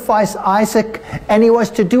sacrifice Isaac, and he was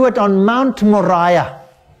to do it on Mount Moriah.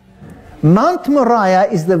 Mount Moriah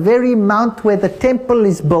is the very mount where the temple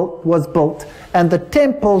was built, and the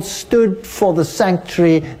temple stood for the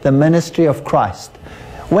sanctuary, the ministry of Christ.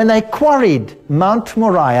 When they quarried Mount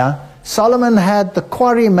Moriah, Solomon had the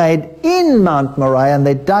quarry made in Mount Moriah, and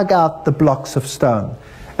they dug out the blocks of stone.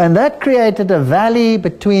 And that created a valley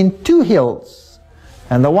between two hills.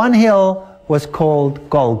 And the one hill was called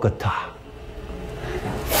Golgotha.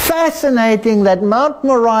 Fascinating that Mount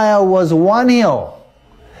Moriah was one hill,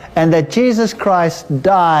 and that Jesus Christ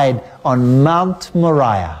died on Mount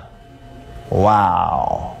Moriah.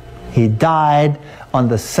 Wow. He died on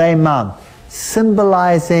the same mount,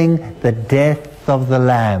 symbolizing the death of the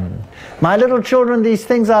Lamb. My little children, these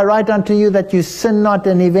things I write unto you, that you sin not,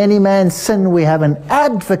 and if any man sin, we have an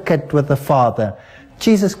advocate with the Father,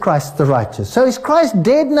 Jesus Christ the righteous. So is Christ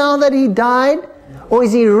dead now that he died? Or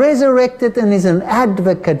is he resurrected and is an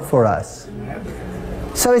advocate for us?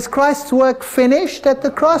 So is Christ's work finished at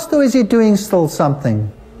the cross, or is he doing still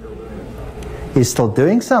something? He's still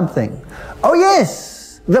doing something. Oh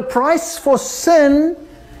yes, the price for sin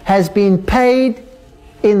has been paid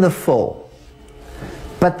in the full.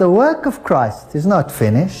 But the work of Christ is not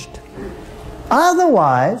finished.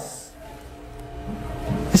 Otherwise,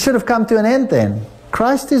 it should have come to an end then.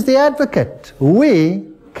 Christ is the advocate. We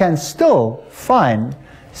can still find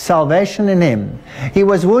salvation in him. He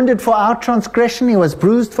was wounded for our transgression. He was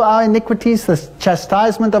bruised for our iniquities. The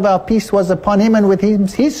chastisement of our peace was upon him, and with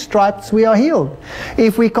his stripes we are healed.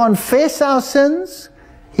 If we confess our sins,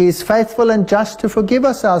 he is faithful and just to forgive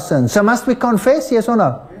us our sins. So must we confess, yes or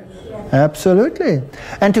no? Absolutely.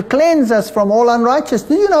 And to cleanse us from all unrighteousness.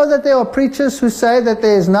 Do you know that there are preachers who say that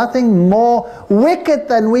there is nothing more wicked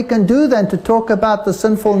than we can do than to talk about the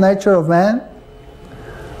sinful nature of man?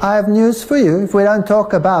 I have news for you. If we don't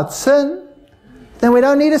talk about sin, then we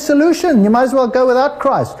don't need a solution. You might as well go without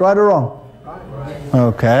Christ, right or wrong?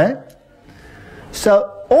 Okay.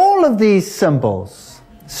 So all of these symbols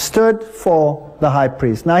stood for the high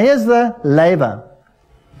priest. Now here's the laver.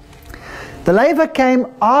 The laver came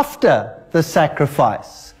after the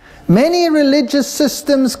sacrifice. Many religious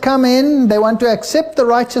systems come in, they want to accept the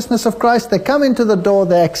righteousness of Christ, they come into the door,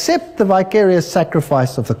 they accept the vicarious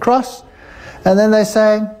sacrifice of the cross, and then they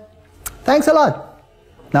say, thanks a lot,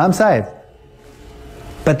 now I'm saved.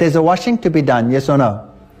 But there's a washing to be done, yes or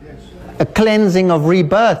no? Yes. A cleansing of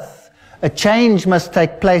rebirth. A change must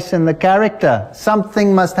take place in the character.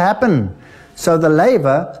 Something must happen. So the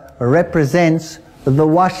laver represents the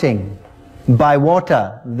washing by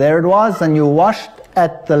water. There it was, and you washed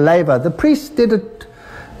at the laver. The priest did it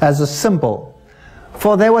as a symbol.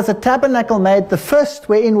 For there was a tabernacle made, the first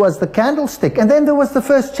wherein was the candlestick, and then there was the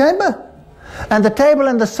first chamber, and the table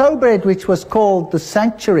and the showbread, which was called the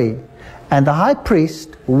sanctuary. And the high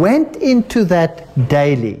priest went into that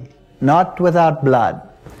daily, not without blood.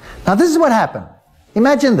 Now this is what happened.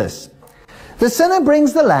 Imagine this. The sinner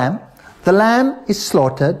brings the lamb is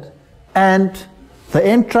slaughtered, and the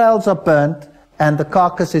entrails are burnt, and the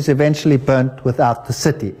carcass is eventually burnt without the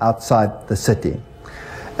city, outside the city.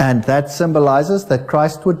 And that symbolizes that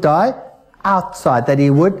Christ would die outside, that he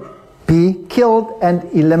would be killed and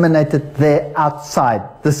eliminated there outside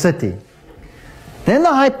the city. Then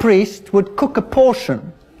the high priest would cook a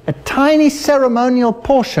portion, a tiny ceremonial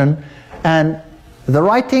portion, and the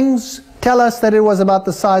writings tell us that it was about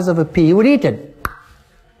the size of a pea. He would eat it.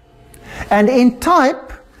 And in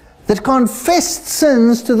type, the confessed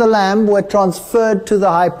sins to the lamb were transferred to the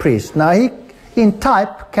high priest. Now he, in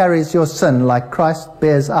type, carries your sin like Christ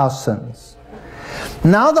bears our sins.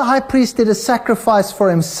 Now the high priest did a sacrifice for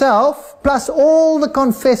himself, plus all the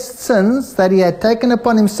confessed sins that he had taken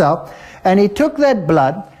upon himself, and he took that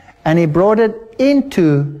blood and he brought it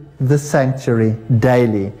into the sanctuary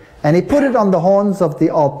daily. And he put it on the horns of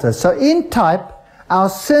the altar. So in type, our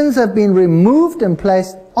sins have been removed and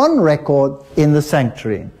placed on record in the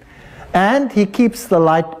sanctuary. And he keeps the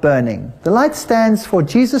light burning. The light stands for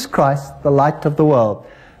Jesus Christ, the light of the world.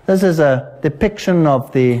 This is a depiction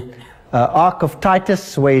of the Ark of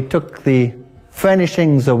Titus, where he took the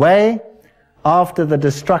furnishings away after the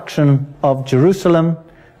destruction of Jerusalem,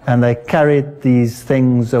 and they carried these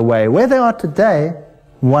things away. Where they are today,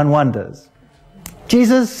 one wonders.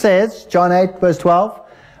 Jesus says, John 8 verse 12,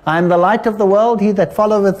 I am the light of the world. He that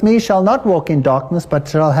followeth me shall not walk in darkness, but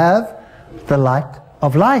shall have the light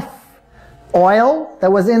of life. Oil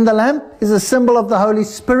that was in the lamp is a symbol of the Holy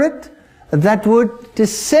Spirit that would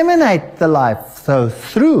disseminate the life, so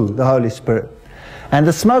through the Holy Spirit. And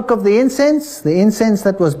the smoke of the incense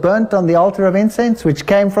that was burnt on the altar of incense, which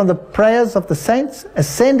came from the prayers of the saints,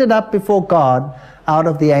 ascended up before God out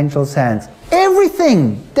of the angel's hands.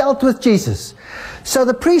 Everything dealt with Jesus. So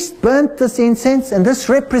the priest burnt this incense, and this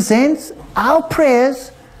represents our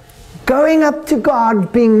prayers going up to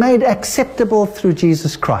God, being made acceptable through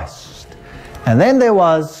Jesus Christ. And then there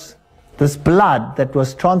was this blood that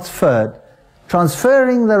was transferring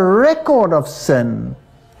the record of sin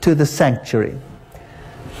to the sanctuary.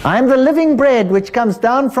 I am the living bread which comes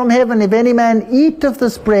down from heaven. If any man eat of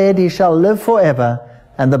this bread, he shall live forever.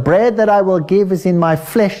 And the bread that I will give is in my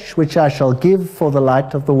flesh, which I shall give for the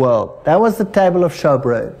light of the world. That was the table of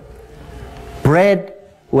showbread. Bread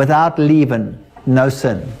without leaven, no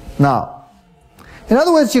sin. Now, in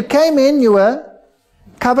other words, you came in, you were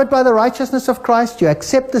covered by the righteousness of Christ. You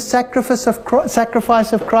accept the sacrifice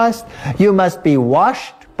of Christ. You must be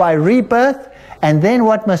washed by rebirth. And then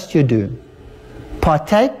what must you do?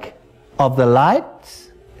 Partake of the light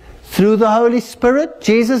through the Holy Spirit.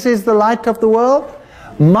 Jesus is the light of the world.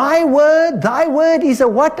 My word, thy word is a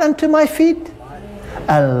what unto my feet?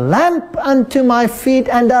 A lamp unto my feet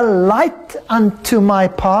and a light unto my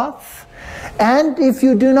path. And if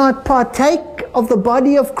you do not partake of the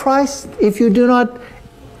body of Christ, if you do not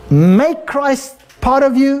make Christ part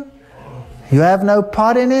of you, you have no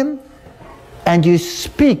part in him, and you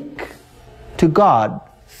speak to God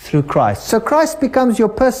through Christ. So Christ becomes your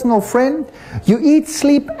personal friend. You eat,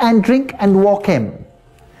 sleep, and drink and walk him.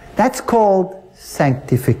 That's called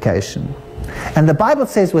sanctification. And the Bible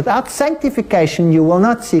says without sanctification you will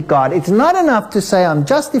not see God. It's not enough to say I'm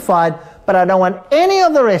justified, but I don't want any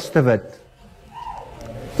of the rest of it.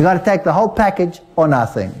 You've got to take the whole package or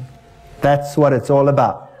nothing. That's what it's all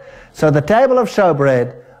about. So the table of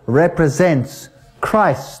showbread represents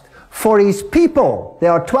Christ for his people.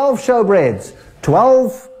 There are 12 showbreads,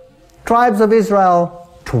 12 tribes of Israel,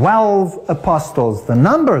 12 apostles. The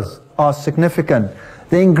numbers are significant.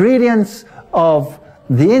 The ingredients of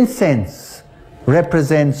the incense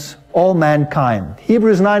represents all mankind.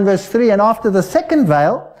 Hebrews 9 verse 3, and after the second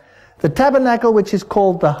veil, the tabernacle which is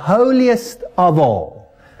called the holiest of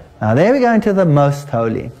all. Now there we go into the most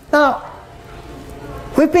holy. Now,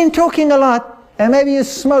 we've been talking a lot, and maybe you're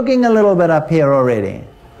smoking a little bit up here already.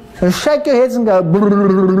 So shake your heads and go,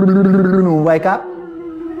 wake up.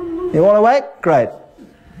 You all awake? Great.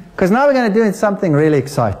 Because now we're going to do something really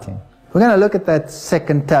exciting. We're going to look at that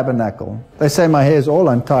second tabernacle. They say my hair's all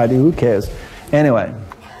untidy, who cares? Anyway.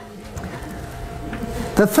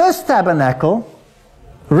 The first tabernacle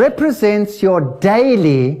represents your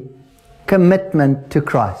daily commitment to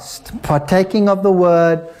Christ. Partaking of the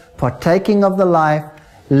Word, partaking of the life,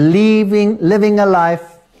 living a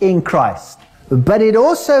life in Christ. But it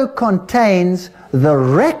also contains the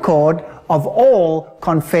record of all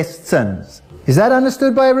confessed sins. Is that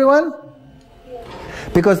understood by everyone?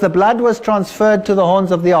 Because the blood was transferred to the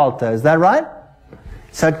horns of the altar. Is that right?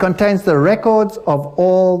 So it contains the records of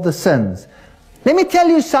all the sins. Let me tell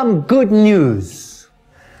you some good news.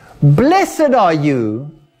 Blessed are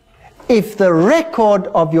you if the record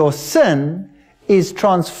of your sin is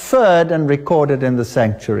transferred and recorded in the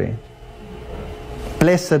sanctuary.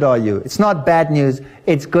 Blessed are you. It's not bad news,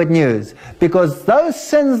 it's good news. Because those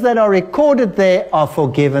sins that are recorded there are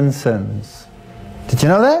forgiven sins. Did you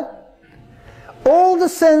know that? All the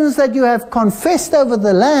sins that you have confessed over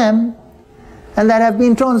the Lamb and that have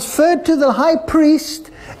been transferred to the high priest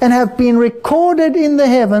and have been recorded in the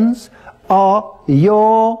heavens are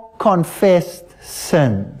your confessed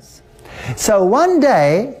sins. So one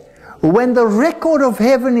day, when the record of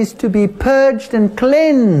heaven is to be purged and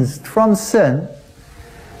cleansed from sin,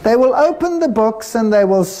 they will open the books and they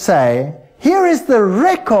will say, here is the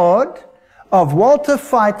record of Walter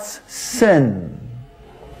Fight's sin.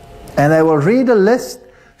 And they will read a list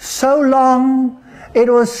so long it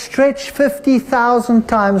will stretch 50,000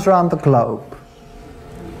 times around the globe.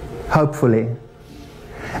 Hopefully.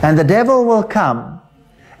 And the devil will come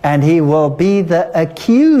and he will be the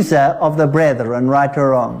accuser of the brethren, right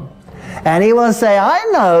or wrong. And he will say, I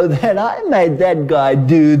know that I made that guy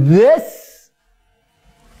do this.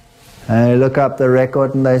 And they look up the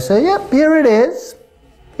record and they say, yep, here it is.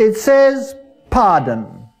 It says pardon.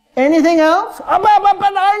 Anything else? But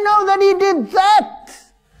I know that he did that.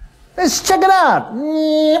 Let's check it out.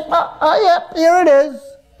 Yep, here it is.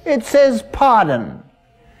 It says pardon.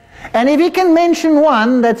 And if he can mention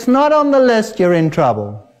one that's not on the list, you're in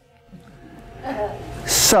trouble.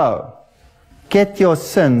 So, get your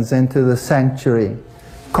sins into the sanctuary.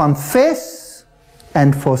 Confess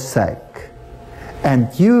and forsake.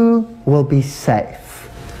 And you will be safe.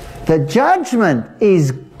 The judgment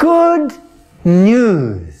is good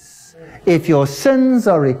news if your sins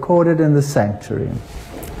are recorded in the sanctuary.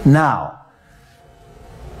 Now,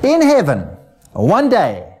 in heaven, one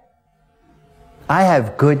day, I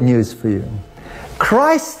have good news for you.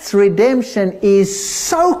 Christ's redemption is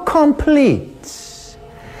so complete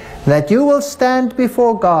that you will stand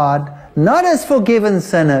before God not as forgiven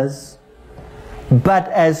sinners, but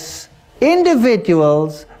as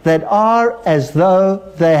individuals that are as though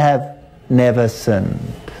they have never sinned.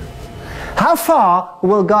 How far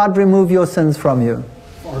will God remove your sins from you?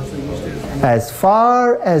 As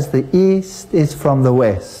far as the east is from the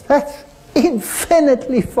west. That's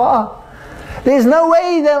infinitely far. There's no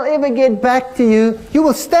way they'll ever get back to you. You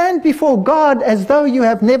will stand before God as though you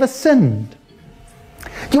have never sinned.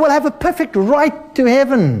 You will have a perfect right to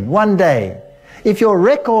heaven one day if your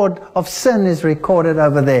record of sin is recorded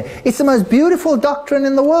over there. It's the most beautiful doctrine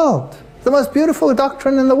in the world. The most beautiful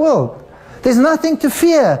doctrine in the world. There's nothing to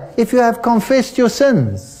fear if you have confessed your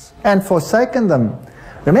sins and forsaken them.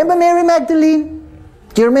 Remember Mary Magdalene?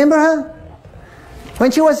 Do you remember her?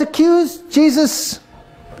 When she was accused, Jesus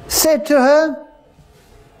said to her,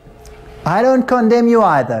 I don't condemn you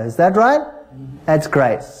either. Is that right? That's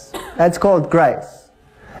grace. That's called grace.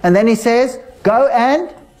 And then he says, go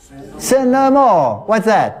and sin no more. What's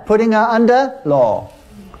that? Putting her under law.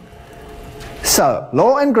 So,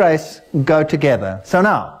 law and grace go together. So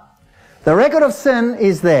now, the record of sin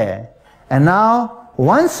is there. And now,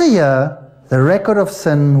 once a year, the record of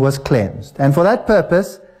sin was cleansed. And for that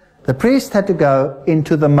purpose, the priest had to go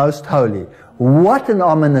into the most holy. What an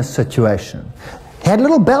ominous situation. He had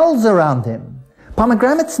little bells around him.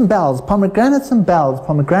 Pomegranates and bells, pomegranates and bells,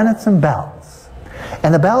 pomegranates and bells.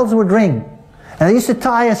 And the bells would ring. And they used to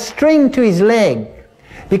tie a string to his leg.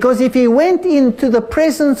 Because if he went into the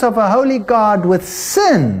presence of a holy God with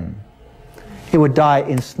sin, he would die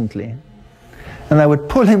instantly. And they would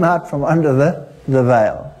pull him out from under the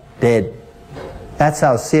veil, dead. That's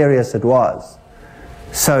how serious it was.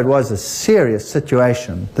 So it was a serious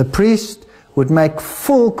situation. The priest would make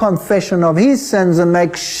full confession of his sins and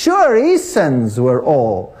make sure his sins were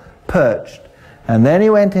all purged. And then he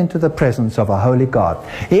went into the presence of a holy God.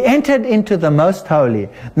 He entered into the most holy.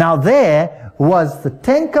 Now there was the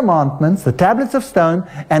 10 commandments, the tablets of stone,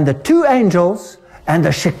 and the 2 angels, and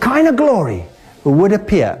the Shekinah glory would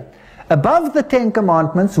appear. Above the 10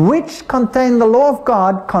 commandments, which contain the law of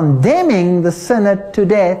God, condemning the sinner to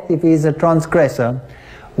death if he is a transgressor,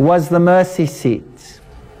 was the mercy seat.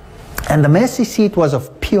 And the mercy seat was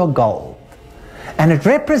of pure gold. And it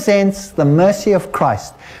represents the mercy of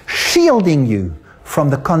Christ, shielding you from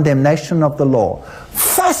the condemnation of the law.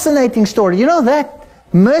 Fascinating story. You know, that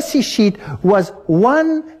mercy seat was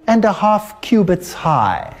 1.5 cubits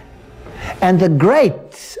high. And the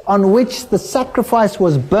grate on which the sacrifice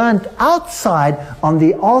was burnt outside on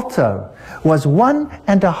the altar was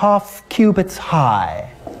 1.5 cubits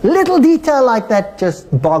high. Little detail like that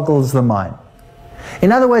just boggles the mind.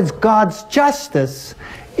 In other words, God's justice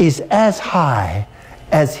is as high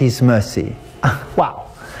as his mercy. Wow.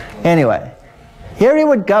 Anyway, here he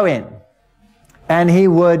would go in and he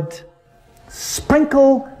would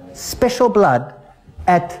sprinkle special blood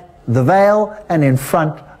at the veil and in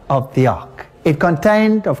front of the ark. It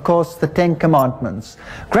contained, of course, the 10 commandments.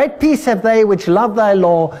 Great peace have they which love thy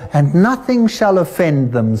law, and nothing shall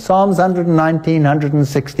offend them. Psalms 119,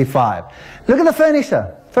 165. Look at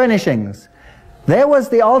the furnishings. There was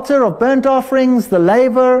the altar of burnt offerings, the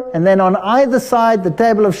laver, and then on either side the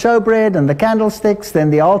table of showbread and the candlesticks, then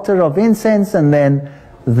the altar of incense, and then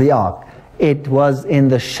the ark. It was in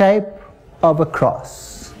the shape of a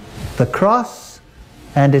cross. The cross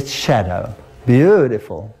and its shadow.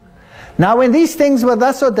 Beautiful. Now when these things were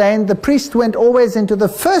thus ordained, the priest went always into the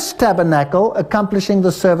first tabernacle, accomplishing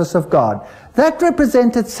the service of God. That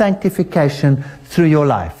represented sanctification through your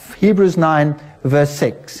life. Hebrews 9 verse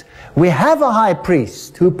 6. We have a high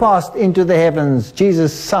priest who passed into the heavens,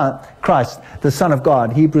 Jesus Christ, the Son of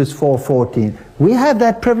God, Hebrews 4:14. We have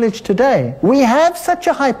that privilege today. We have such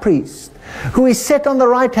a high priest who is set on the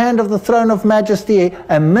right hand of the throne of majesty,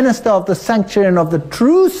 a minister of the sanctuary and of the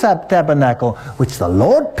true tabernacle, which the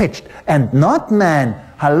Lord pitched and not man.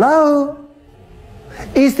 Hello?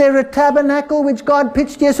 Is there a tabernacle which God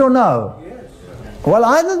pitched, yes or no? Yes. Well,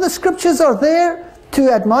 either the scriptures are there to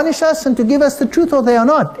admonish us and to give us the truth, or they are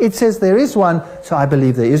not. It says there is one, so I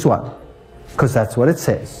believe there is one, because that's what it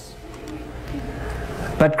says.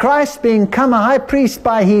 But Christ, being come a high priest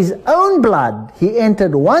by his own blood, he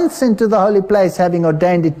entered once into the holy place, having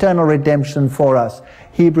ordained eternal redemption for us.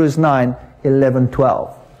 Hebrews 9, 11,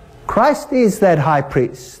 12. Christ is that high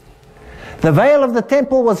priest. The veil of the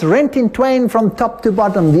temple was rent in twain from top to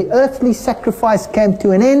bottom. The earthly sacrifice came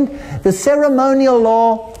to an end. The ceremonial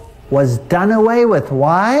law was done away with.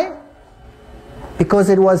 Why? Because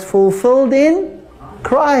it was fulfilled in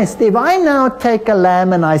Christ. If I now take a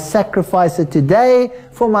lamb and I sacrifice it today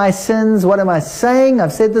for my sins, what am I saying?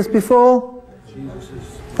 I've said this before.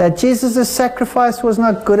 That Jesus' sacrifice was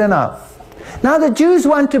not good enough. Now the Jews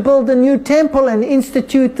want to build a new temple and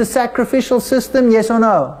institute the sacrificial system, yes or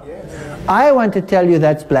no? Yes. I want to tell you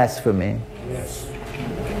that's blasphemy. Yes.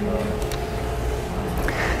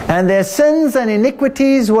 And their sins and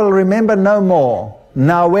iniquities will remember no more.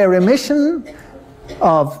 Now where remission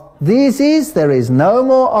of these is, there is no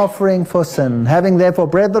more offering for sin. Having therefore,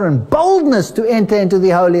 brethren, boldness to enter into the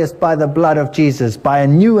holiest by the blood of Jesus, by a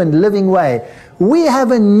new and living way. We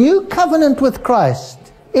have a new covenant with Christ.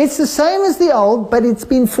 It's the same as the old, but it's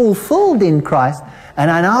been fulfilled in Christ.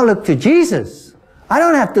 And I now look to Jesus. I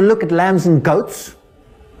don't have to look at lambs and goats.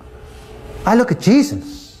 I look at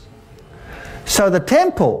Jesus. So the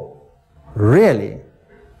temple really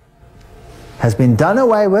has been done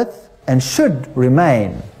away with and should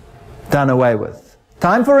remain done away with.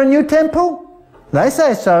 Time for a new temple? They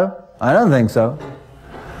say so. I don't think so.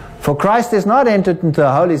 For Christ is not entered into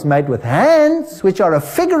the holies made with hands, which are a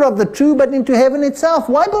figure of the true, but into heaven itself.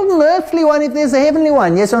 Why build an earthly one if there's a heavenly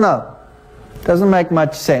one? Yes or no? Doesn't make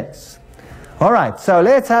much sense. All right, so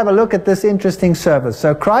let's have a look at this interesting service.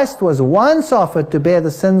 So Christ was once offered to bear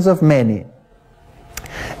the sins of many.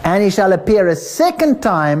 And he shall appear a second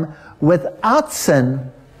time without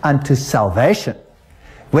sin unto salvation.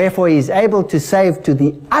 Wherefore he is able to save to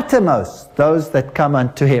the uttermost those that come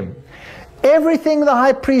unto him. Everything the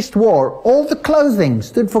high priest wore, all the clothing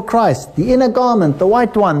stood for Christ. The inner garment, the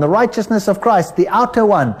white one, the righteousness of Christ, the outer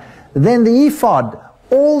one. Then the ephod,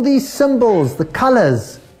 all these symbols, the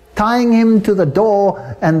colors, tying him to the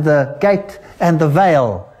door and the gate and the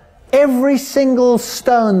veil. Every single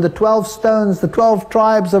stone, the 12 stones, the 12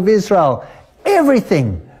 tribes of Israel,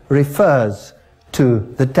 everything refers to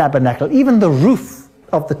the tabernacle. Even the roof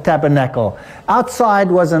of the tabernacle. Outside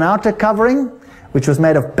was an outer covering, which was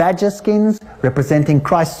made of badger skins, representing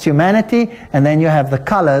Christ's humanity, and then you have the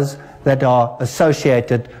colors that are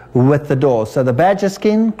associated with the door. So the badger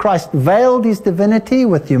skin, Christ veiled his divinity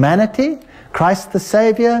with humanity, Christ the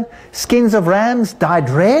Savior. Skins of rams dyed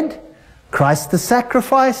red, Christ the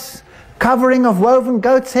sacrifice. Covering of woven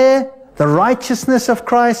goat's hair, the righteousness of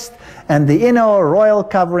Christ. And the inner royal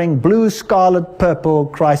covering, blue, scarlet, purple,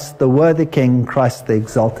 Christ the worthy King, Christ the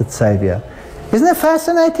exalted Savior. Isn't that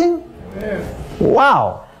fascinating? Yeah.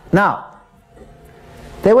 Wow. Now,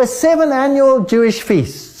 there were 7 annual Jewish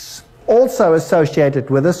feasts also associated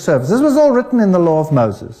with this service. This was all written in the law of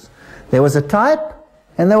Moses. There was a type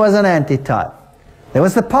and there was an antitype. There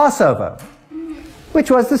was the Passover,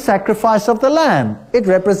 which was the sacrifice of the lamb. It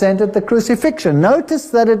represented the crucifixion. Notice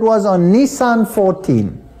that it was on Nisan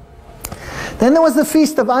 14. Then there was the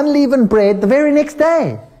Feast of Unleavened Bread the very next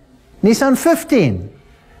day, Nisan 15.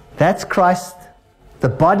 That's Christ, the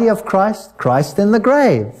body of Christ, Christ in the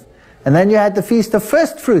grave. And then you had the Feast of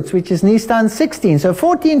First Fruits, which is Nisan 16. So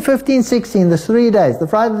 14, 15, 16, the 3 days, the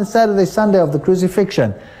Friday, the Saturday, Sunday of the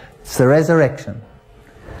crucifixion. It's the resurrection.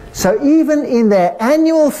 So even in their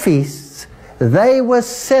annual feasts, they were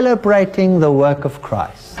celebrating the work of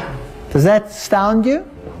Christ. Does that astound you?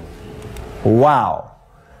 Wow.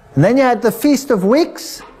 And then you had the Feast of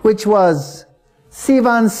Weeks, which was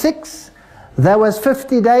Sivan 6. That was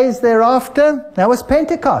 50 days thereafter. That was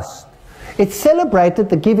Pentecost. It celebrated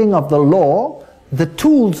the giving of the law, the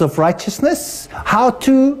tools of righteousness, how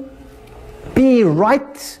to be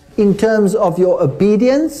right in terms of your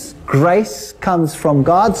obedience. Grace comes from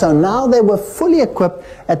God. So now they were fully equipped.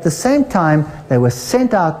 At the same time, they were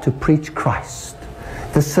sent out to preach Christ,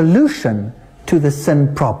 the solution to the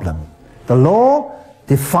sin problem. The law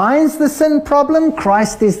defines the sin problem.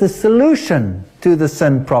 Christ is the solution to the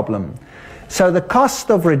sin problem. So the cost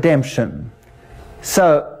of redemption.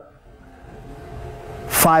 So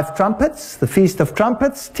 5 trumpets, the Feast of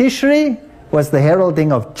Trumpets. Tishri was the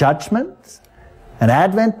heralding of judgment, an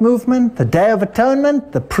Advent movement. The Day of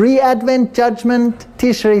Atonement, the pre-Advent judgment,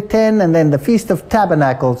 Tishri 10, and then the Feast of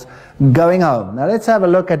Tabernacles, going home. Now let's have a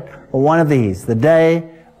look at one of these, the Day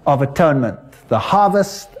of Atonement. The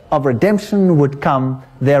harvest of redemption would come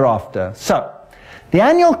thereafter. So, the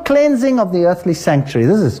annual cleansing of the earthly sanctuary.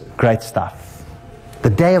 This is great stuff. The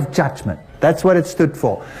Day of Judgment. That's what it stood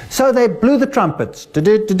for. So they blew the trumpets,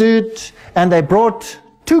 and they brought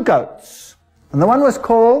 2 goats. And the one was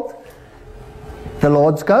called the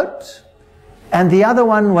Lord's goat, and the other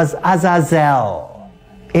one was Azazel.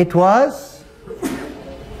 It was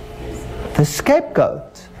the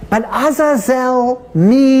scapegoat. But Azazel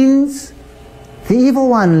means the evil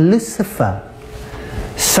one, Lucifer.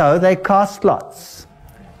 So they cast lots.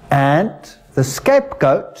 And the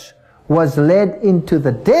scapegoat was led into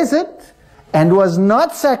the desert and was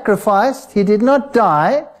not sacrificed. He did not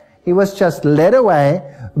die. He was just led away.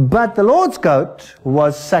 But the Lord's goat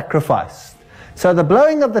was sacrificed. So the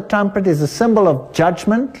blowing of the trumpet is a symbol of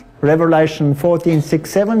judgment. Revelation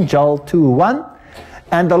 14:6-7, Joel 2:1.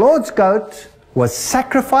 And the Lord's goat was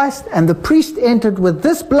sacrificed, and the priest entered with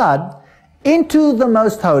this blood into the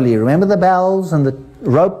most holy. Remember the bells and the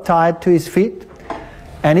rope tied to his feet?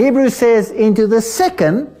 And Hebrews says, into the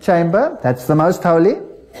second chamber, that's the most holy,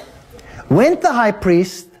 went the high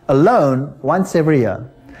priest alone once every year,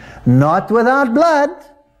 not without blood.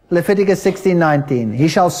 Leviticus 16:19. He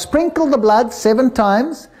shall sprinkle the blood 7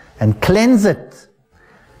 times and cleanse it.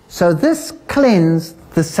 So this cleansed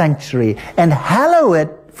the sanctuary and hallow it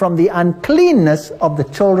from the uncleanness of the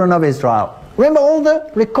children of Israel. Remember, all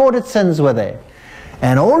the recorded sins were there.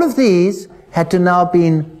 And all of these had to now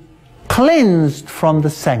be cleansed from the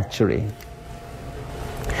sanctuary.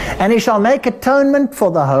 And he shall make atonement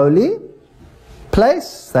for the holy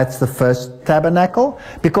place. That's the first tabernacle.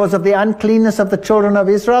 Because of the uncleanness of the children of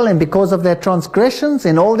Israel and because of their transgressions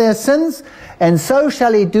in all their sins. And so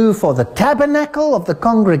shall he do for the tabernacle of the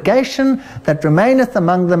congregation that remaineth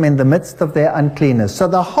among them in the midst of their uncleanness. So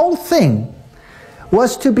the whole thing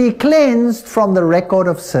was to be cleansed from the record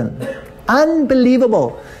of sin.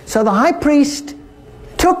 Unbelievable. So the high priest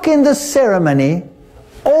took in the ceremony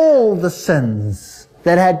all the sins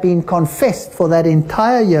that had been confessed for that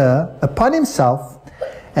entire year upon himself,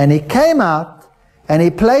 and he came out and he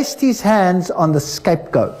placed his hands on the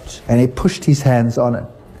scapegoat and he pushed his hands on it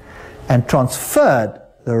and transferred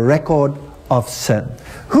the record of sin.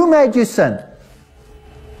 Who made you sin?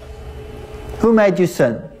 Who made you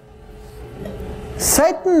sin?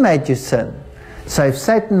 Satan made you sin. So if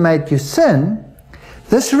Satan made you sin,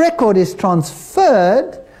 this record is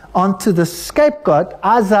transferred onto the scapegoat,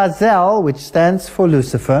 Azazel, which stands for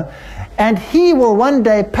Lucifer, and He will one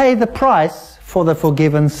day pay the price for the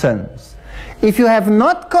forgiven sins. If you have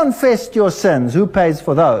not confessed your sins, who pays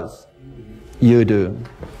for those? You do.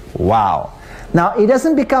 Wow. Now, He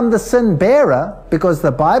doesn't become the sin bearer, because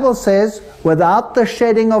the Bible says, without the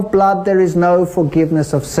shedding of blood there is no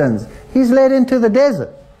forgiveness of sins. He's led into the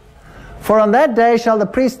desert. For on that day shall the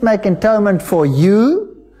priest make atonement for you,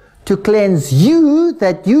 to cleanse you,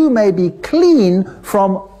 that you may be clean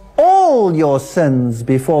from all your sins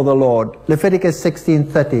before the Lord. Leviticus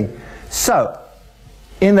 16:30. So,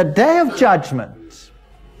 in the day of judgment,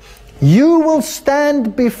 you will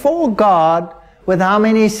stand before God with how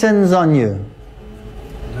many sins on you?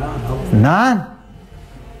 None.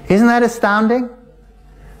 Isn't that astounding?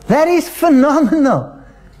 That is phenomenal.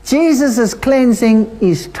 Jesus' cleansing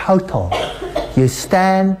is total. You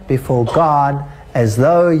stand before God as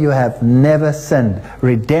though you have never sinned.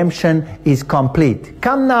 Redemption is complete.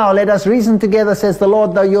 Come now, let us reason together, says the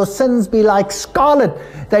Lord. Though your sins be like scarlet,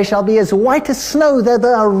 they shall be as white as snow. Though they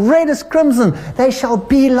are red as crimson, they shall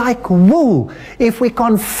be like wool. If we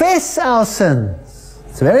confess our sins,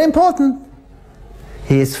 it's very important.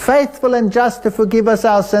 He is faithful and just to forgive us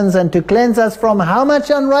our sins and to cleanse us from how much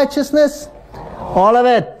unrighteousness? All of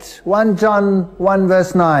it. 1 John 1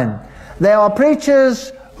 verse 9. There are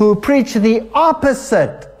preachers who preach the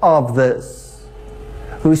opposite of this,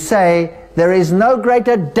 who say there is no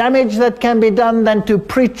greater damage that can be done than to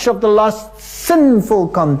preach of the lost, sinful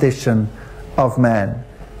condition of man.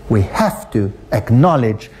 We have to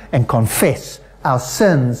acknowledge and confess our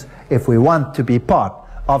sins if we want to be part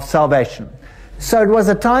of salvation. So it was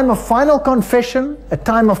a time of final confession, a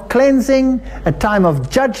time of cleansing, a time of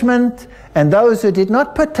judgment, and those who did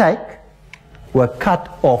not partake were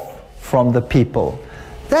cut off from the people.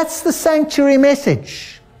 That's the sanctuary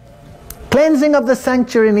message. Cleansing of the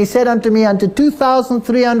sanctuary. And He said unto me, unto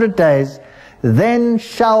 2,300 days, then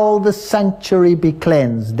shall the sanctuary be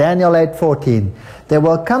cleansed. Daniel 8:14. There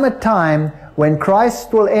will come a time when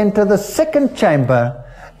Christ will enter the second chamber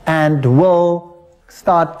and will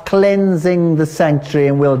start cleansing the sanctuary,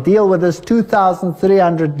 and we'll deal with this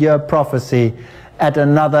 2,300-year prophecy at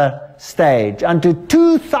another stage. Unto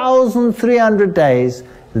 2,300 days,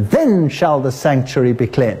 then shall the sanctuary be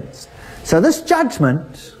cleansed. So this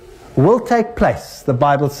judgment will take place, the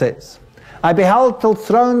Bible says. I beheld till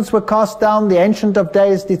thrones were cast down, the Ancient of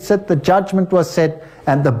Days did sit, the judgment was set,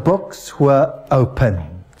 and the books were opened.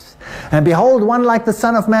 And behold, one like the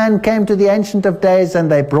Son of Man came to the Ancient of Days, and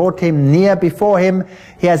they brought him near before him.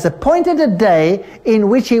 He has appointed a day in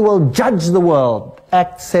which he will judge the world.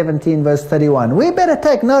 Acts 17 verse 31. We better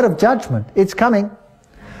take note of judgment. It's coming.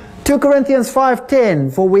 2 Corinthians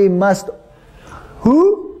 5:10, for we must,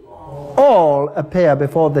 who? All appear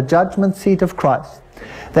before the judgment seat of Christ,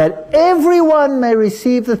 that everyone may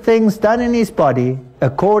receive the things done in his body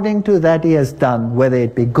according to that he has done, whether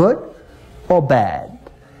it be good or bad.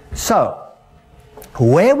 So,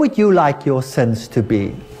 where would you like your sins to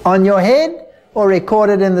be? On your head or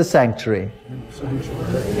recorded in the sanctuary?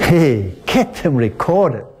 Hey, get them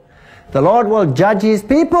recorded. The Lord will judge His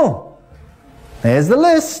people. There's the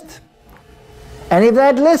list. And if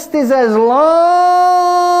that list is as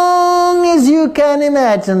long as you can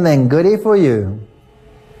imagine, then goody for you.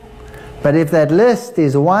 But if that list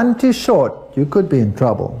is one too short, you could be in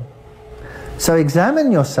trouble. So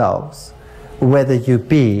examine yourselves whether you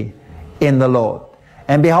be in the Lord.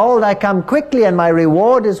 And behold, I come quickly, and my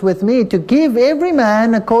reward is with me, to give every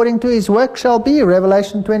man according to his work shall be.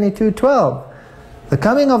 Revelation 22:12. The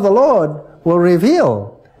coming of the Lord will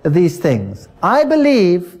reveal these things. I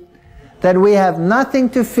believe that we have nothing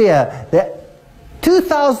to fear. That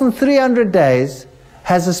 2,300 days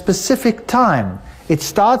has a specific time. It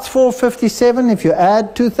starts 457. If you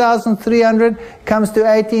add 2,300, comes to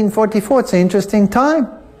 1844. It's an interesting time.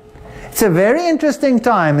 It's a very interesting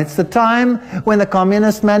time. It's the time when the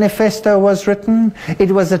Communist Manifesto was written.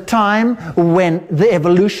 It was a time when the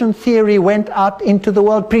evolution theory went out into the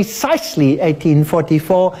world, precisely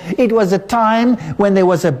 1844. It was a time when there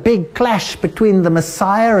was a big clash between the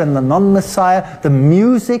Messiah and the non-Messiah. The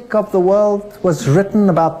music of the world was written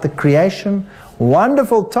about the creation.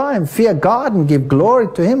 Wonderful time. Fear God and give glory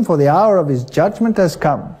to Him, for the hour of His judgment has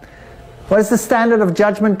come. What is the standard of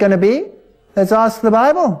judgment going to be? Let's ask the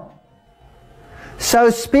Bible.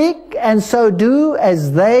 So speak and so do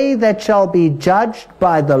as they that shall be judged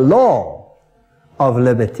by the law of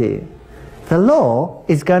liberty. The law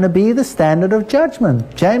is going to be the standard of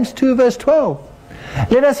judgment. James 2 verse 12.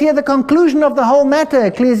 Let us hear the conclusion of the whole matter.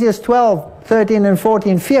 Ecclesiastes 12:13 and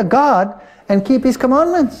 14. Fear God and keep His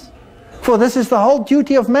commandments. For this is the whole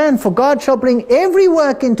duty of man. For God shall bring every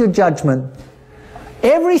work into judgment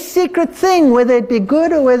Every secret thing, whether it be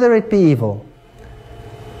good or whether it be evil.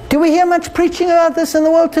 Do we hear much preaching about this in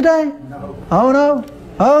the world today? No. Oh no,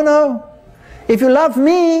 oh no. If you love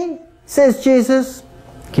me, says Jesus,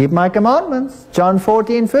 keep my commandments. John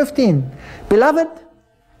 14:15. Beloved,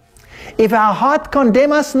 if our heart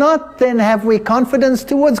condemn us not, then have we confidence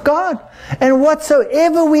towards God. And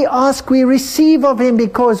whatsoever we ask, we receive of Him,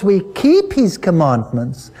 because we keep His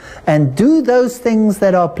commandments and do those things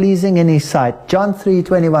that are pleasing in His sight. John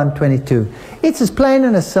 3:21-22. It's as plain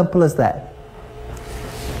and as simple as that.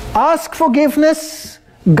 Ask forgiveness,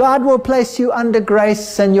 God will place you under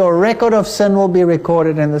grace, and your record of sin will be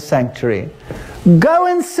recorded in the sanctuary. Go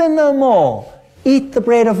and sin no more. Eat the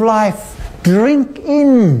bread of life. Drink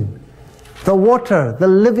in the water, the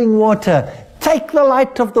living water. Take the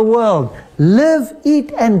light of the world. Live,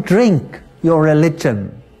 eat, and drink your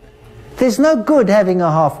religion. There's no good having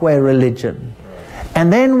a halfway religion.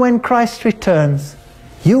 And then when Christ returns,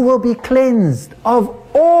 you will be cleansed of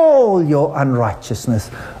all your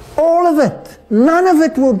unrighteousness. All of it. None of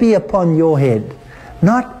it will be upon your head.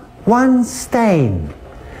 Not one stain.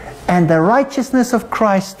 And the righteousness of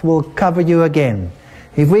Christ will cover you again.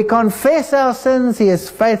 If we confess our sins, He is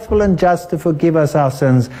faithful and just to forgive us our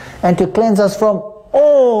sins and to cleanse us from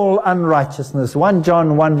all unrighteousness. 1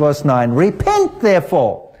 John 1:9. Repent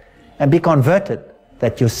therefore and be converted,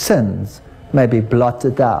 that your sins may be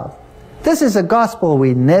blotted out. This is a gospel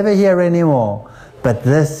we never hear anymore, but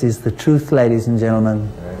this is the truth, ladies and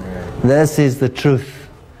gentlemen. Amen. This is the truth.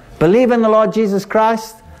 Believe in the Lord Jesus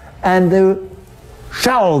Christ and you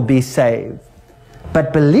shall be saved.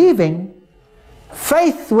 But believing,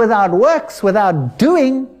 faith without works, without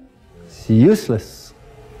doing, is useless.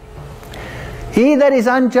 He that is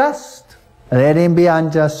unjust, let him be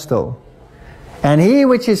unjust still. And he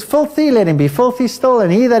which is filthy, let him be filthy still.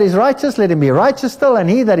 And he that is righteous, let him be righteous still. And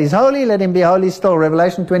he that is holy, let him be holy still.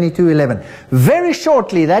 Revelation 22:11. Very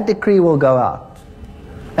shortly that decree will go out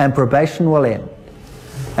and probation will end.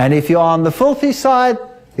 And if you're on the filthy side,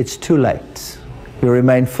 it's too late. You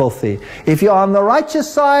remain filthy. If you're on the righteous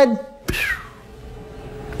side,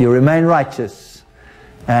 you remain righteous.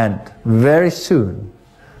 And very soon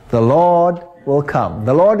the Lord will come.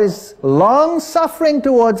 The Lord is long-suffering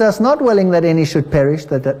towards us, not willing that any should perish,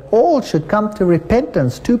 that all should come to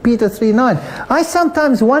repentance. 2 Peter 3:9. I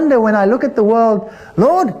sometimes wonder when I look at the world,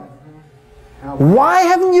 Lord, why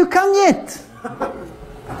haven't you come yet?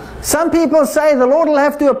 Some people say the Lord will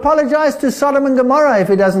have to apologize to Sodom and Gomorrah if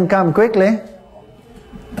He doesn't come quickly,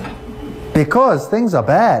 because things are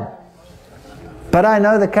bad. But I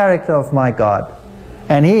know the character of my God,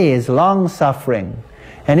 and He is long-suffering.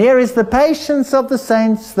 And here is the patience of the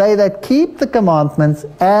saints, they that keep the commandments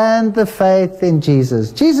and the faith in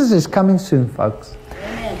Jesus. Jesus is coming soon, folks.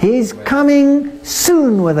 Amen. He's coming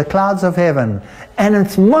soon with the clouds of heaven. And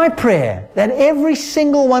it's my prayer that every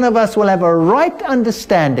single one of us will have a right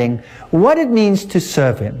understanding what it means to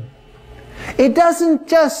serve Him. It doesn't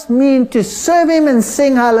just mean to serve Him and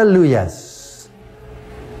sing hallelujahs.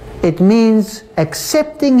 It means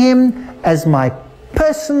accepting Him as my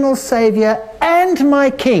personal Savior and my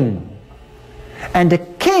King. And a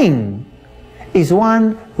king is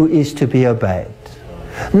one who is to be obeyed.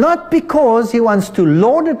 Not because he wants to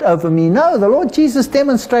lord it over me. No, the Lord Jesus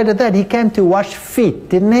demonstrated that. He came to wash feet,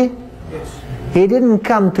 didn't He? Yes. He didn't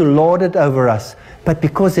come to lord it over us, but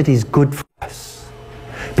because it is good for us.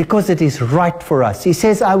 Because it is right for us. He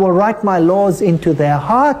says, I will write my laws into their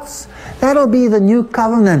hearts. That'll be the new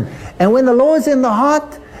covenant. And when the law is in the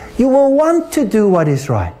heart, you will want to do what is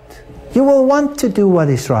right. You will want to do what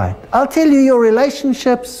is right. I'll tell you, your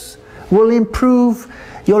relationships will improve.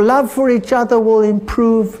 Your love for each other will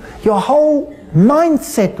improve. Your whole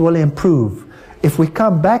mindset will improve if we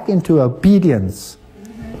come back into obedience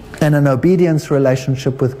and an obedience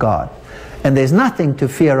relationship with God. And there's nothing to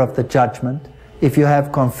fear of the judgment if you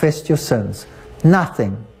have confessed your sins.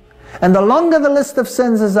 Nothing. And the longer the list of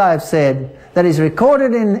sins, as I've said, that is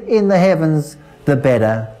recorded in the heavens, the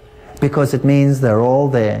better. Because it means they're all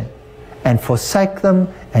there. And forsake them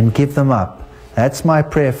and give them up. That's my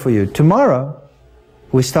prayer for you. Tomorrow,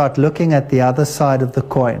 we start looking at the other side of the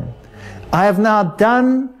coin. I have now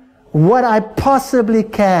done what I possibly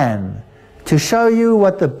can to show you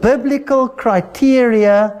what the biblical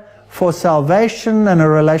criteria for salvation and a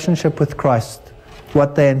relationship with Christ,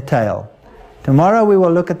 what they entail. Tomorrow we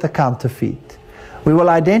will look at the counterfeit. We will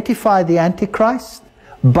identify the Antichrist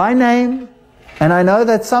by name. And I know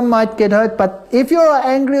that some might get hurt, but if you're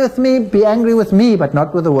angry with me, be angry with me, but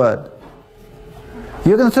not with the word.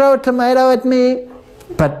 You can throw a tomato at me,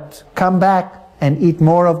 but come back and eat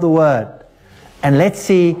more of the word. And let's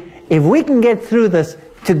see if we can get through this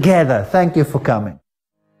together. Thank you for coming.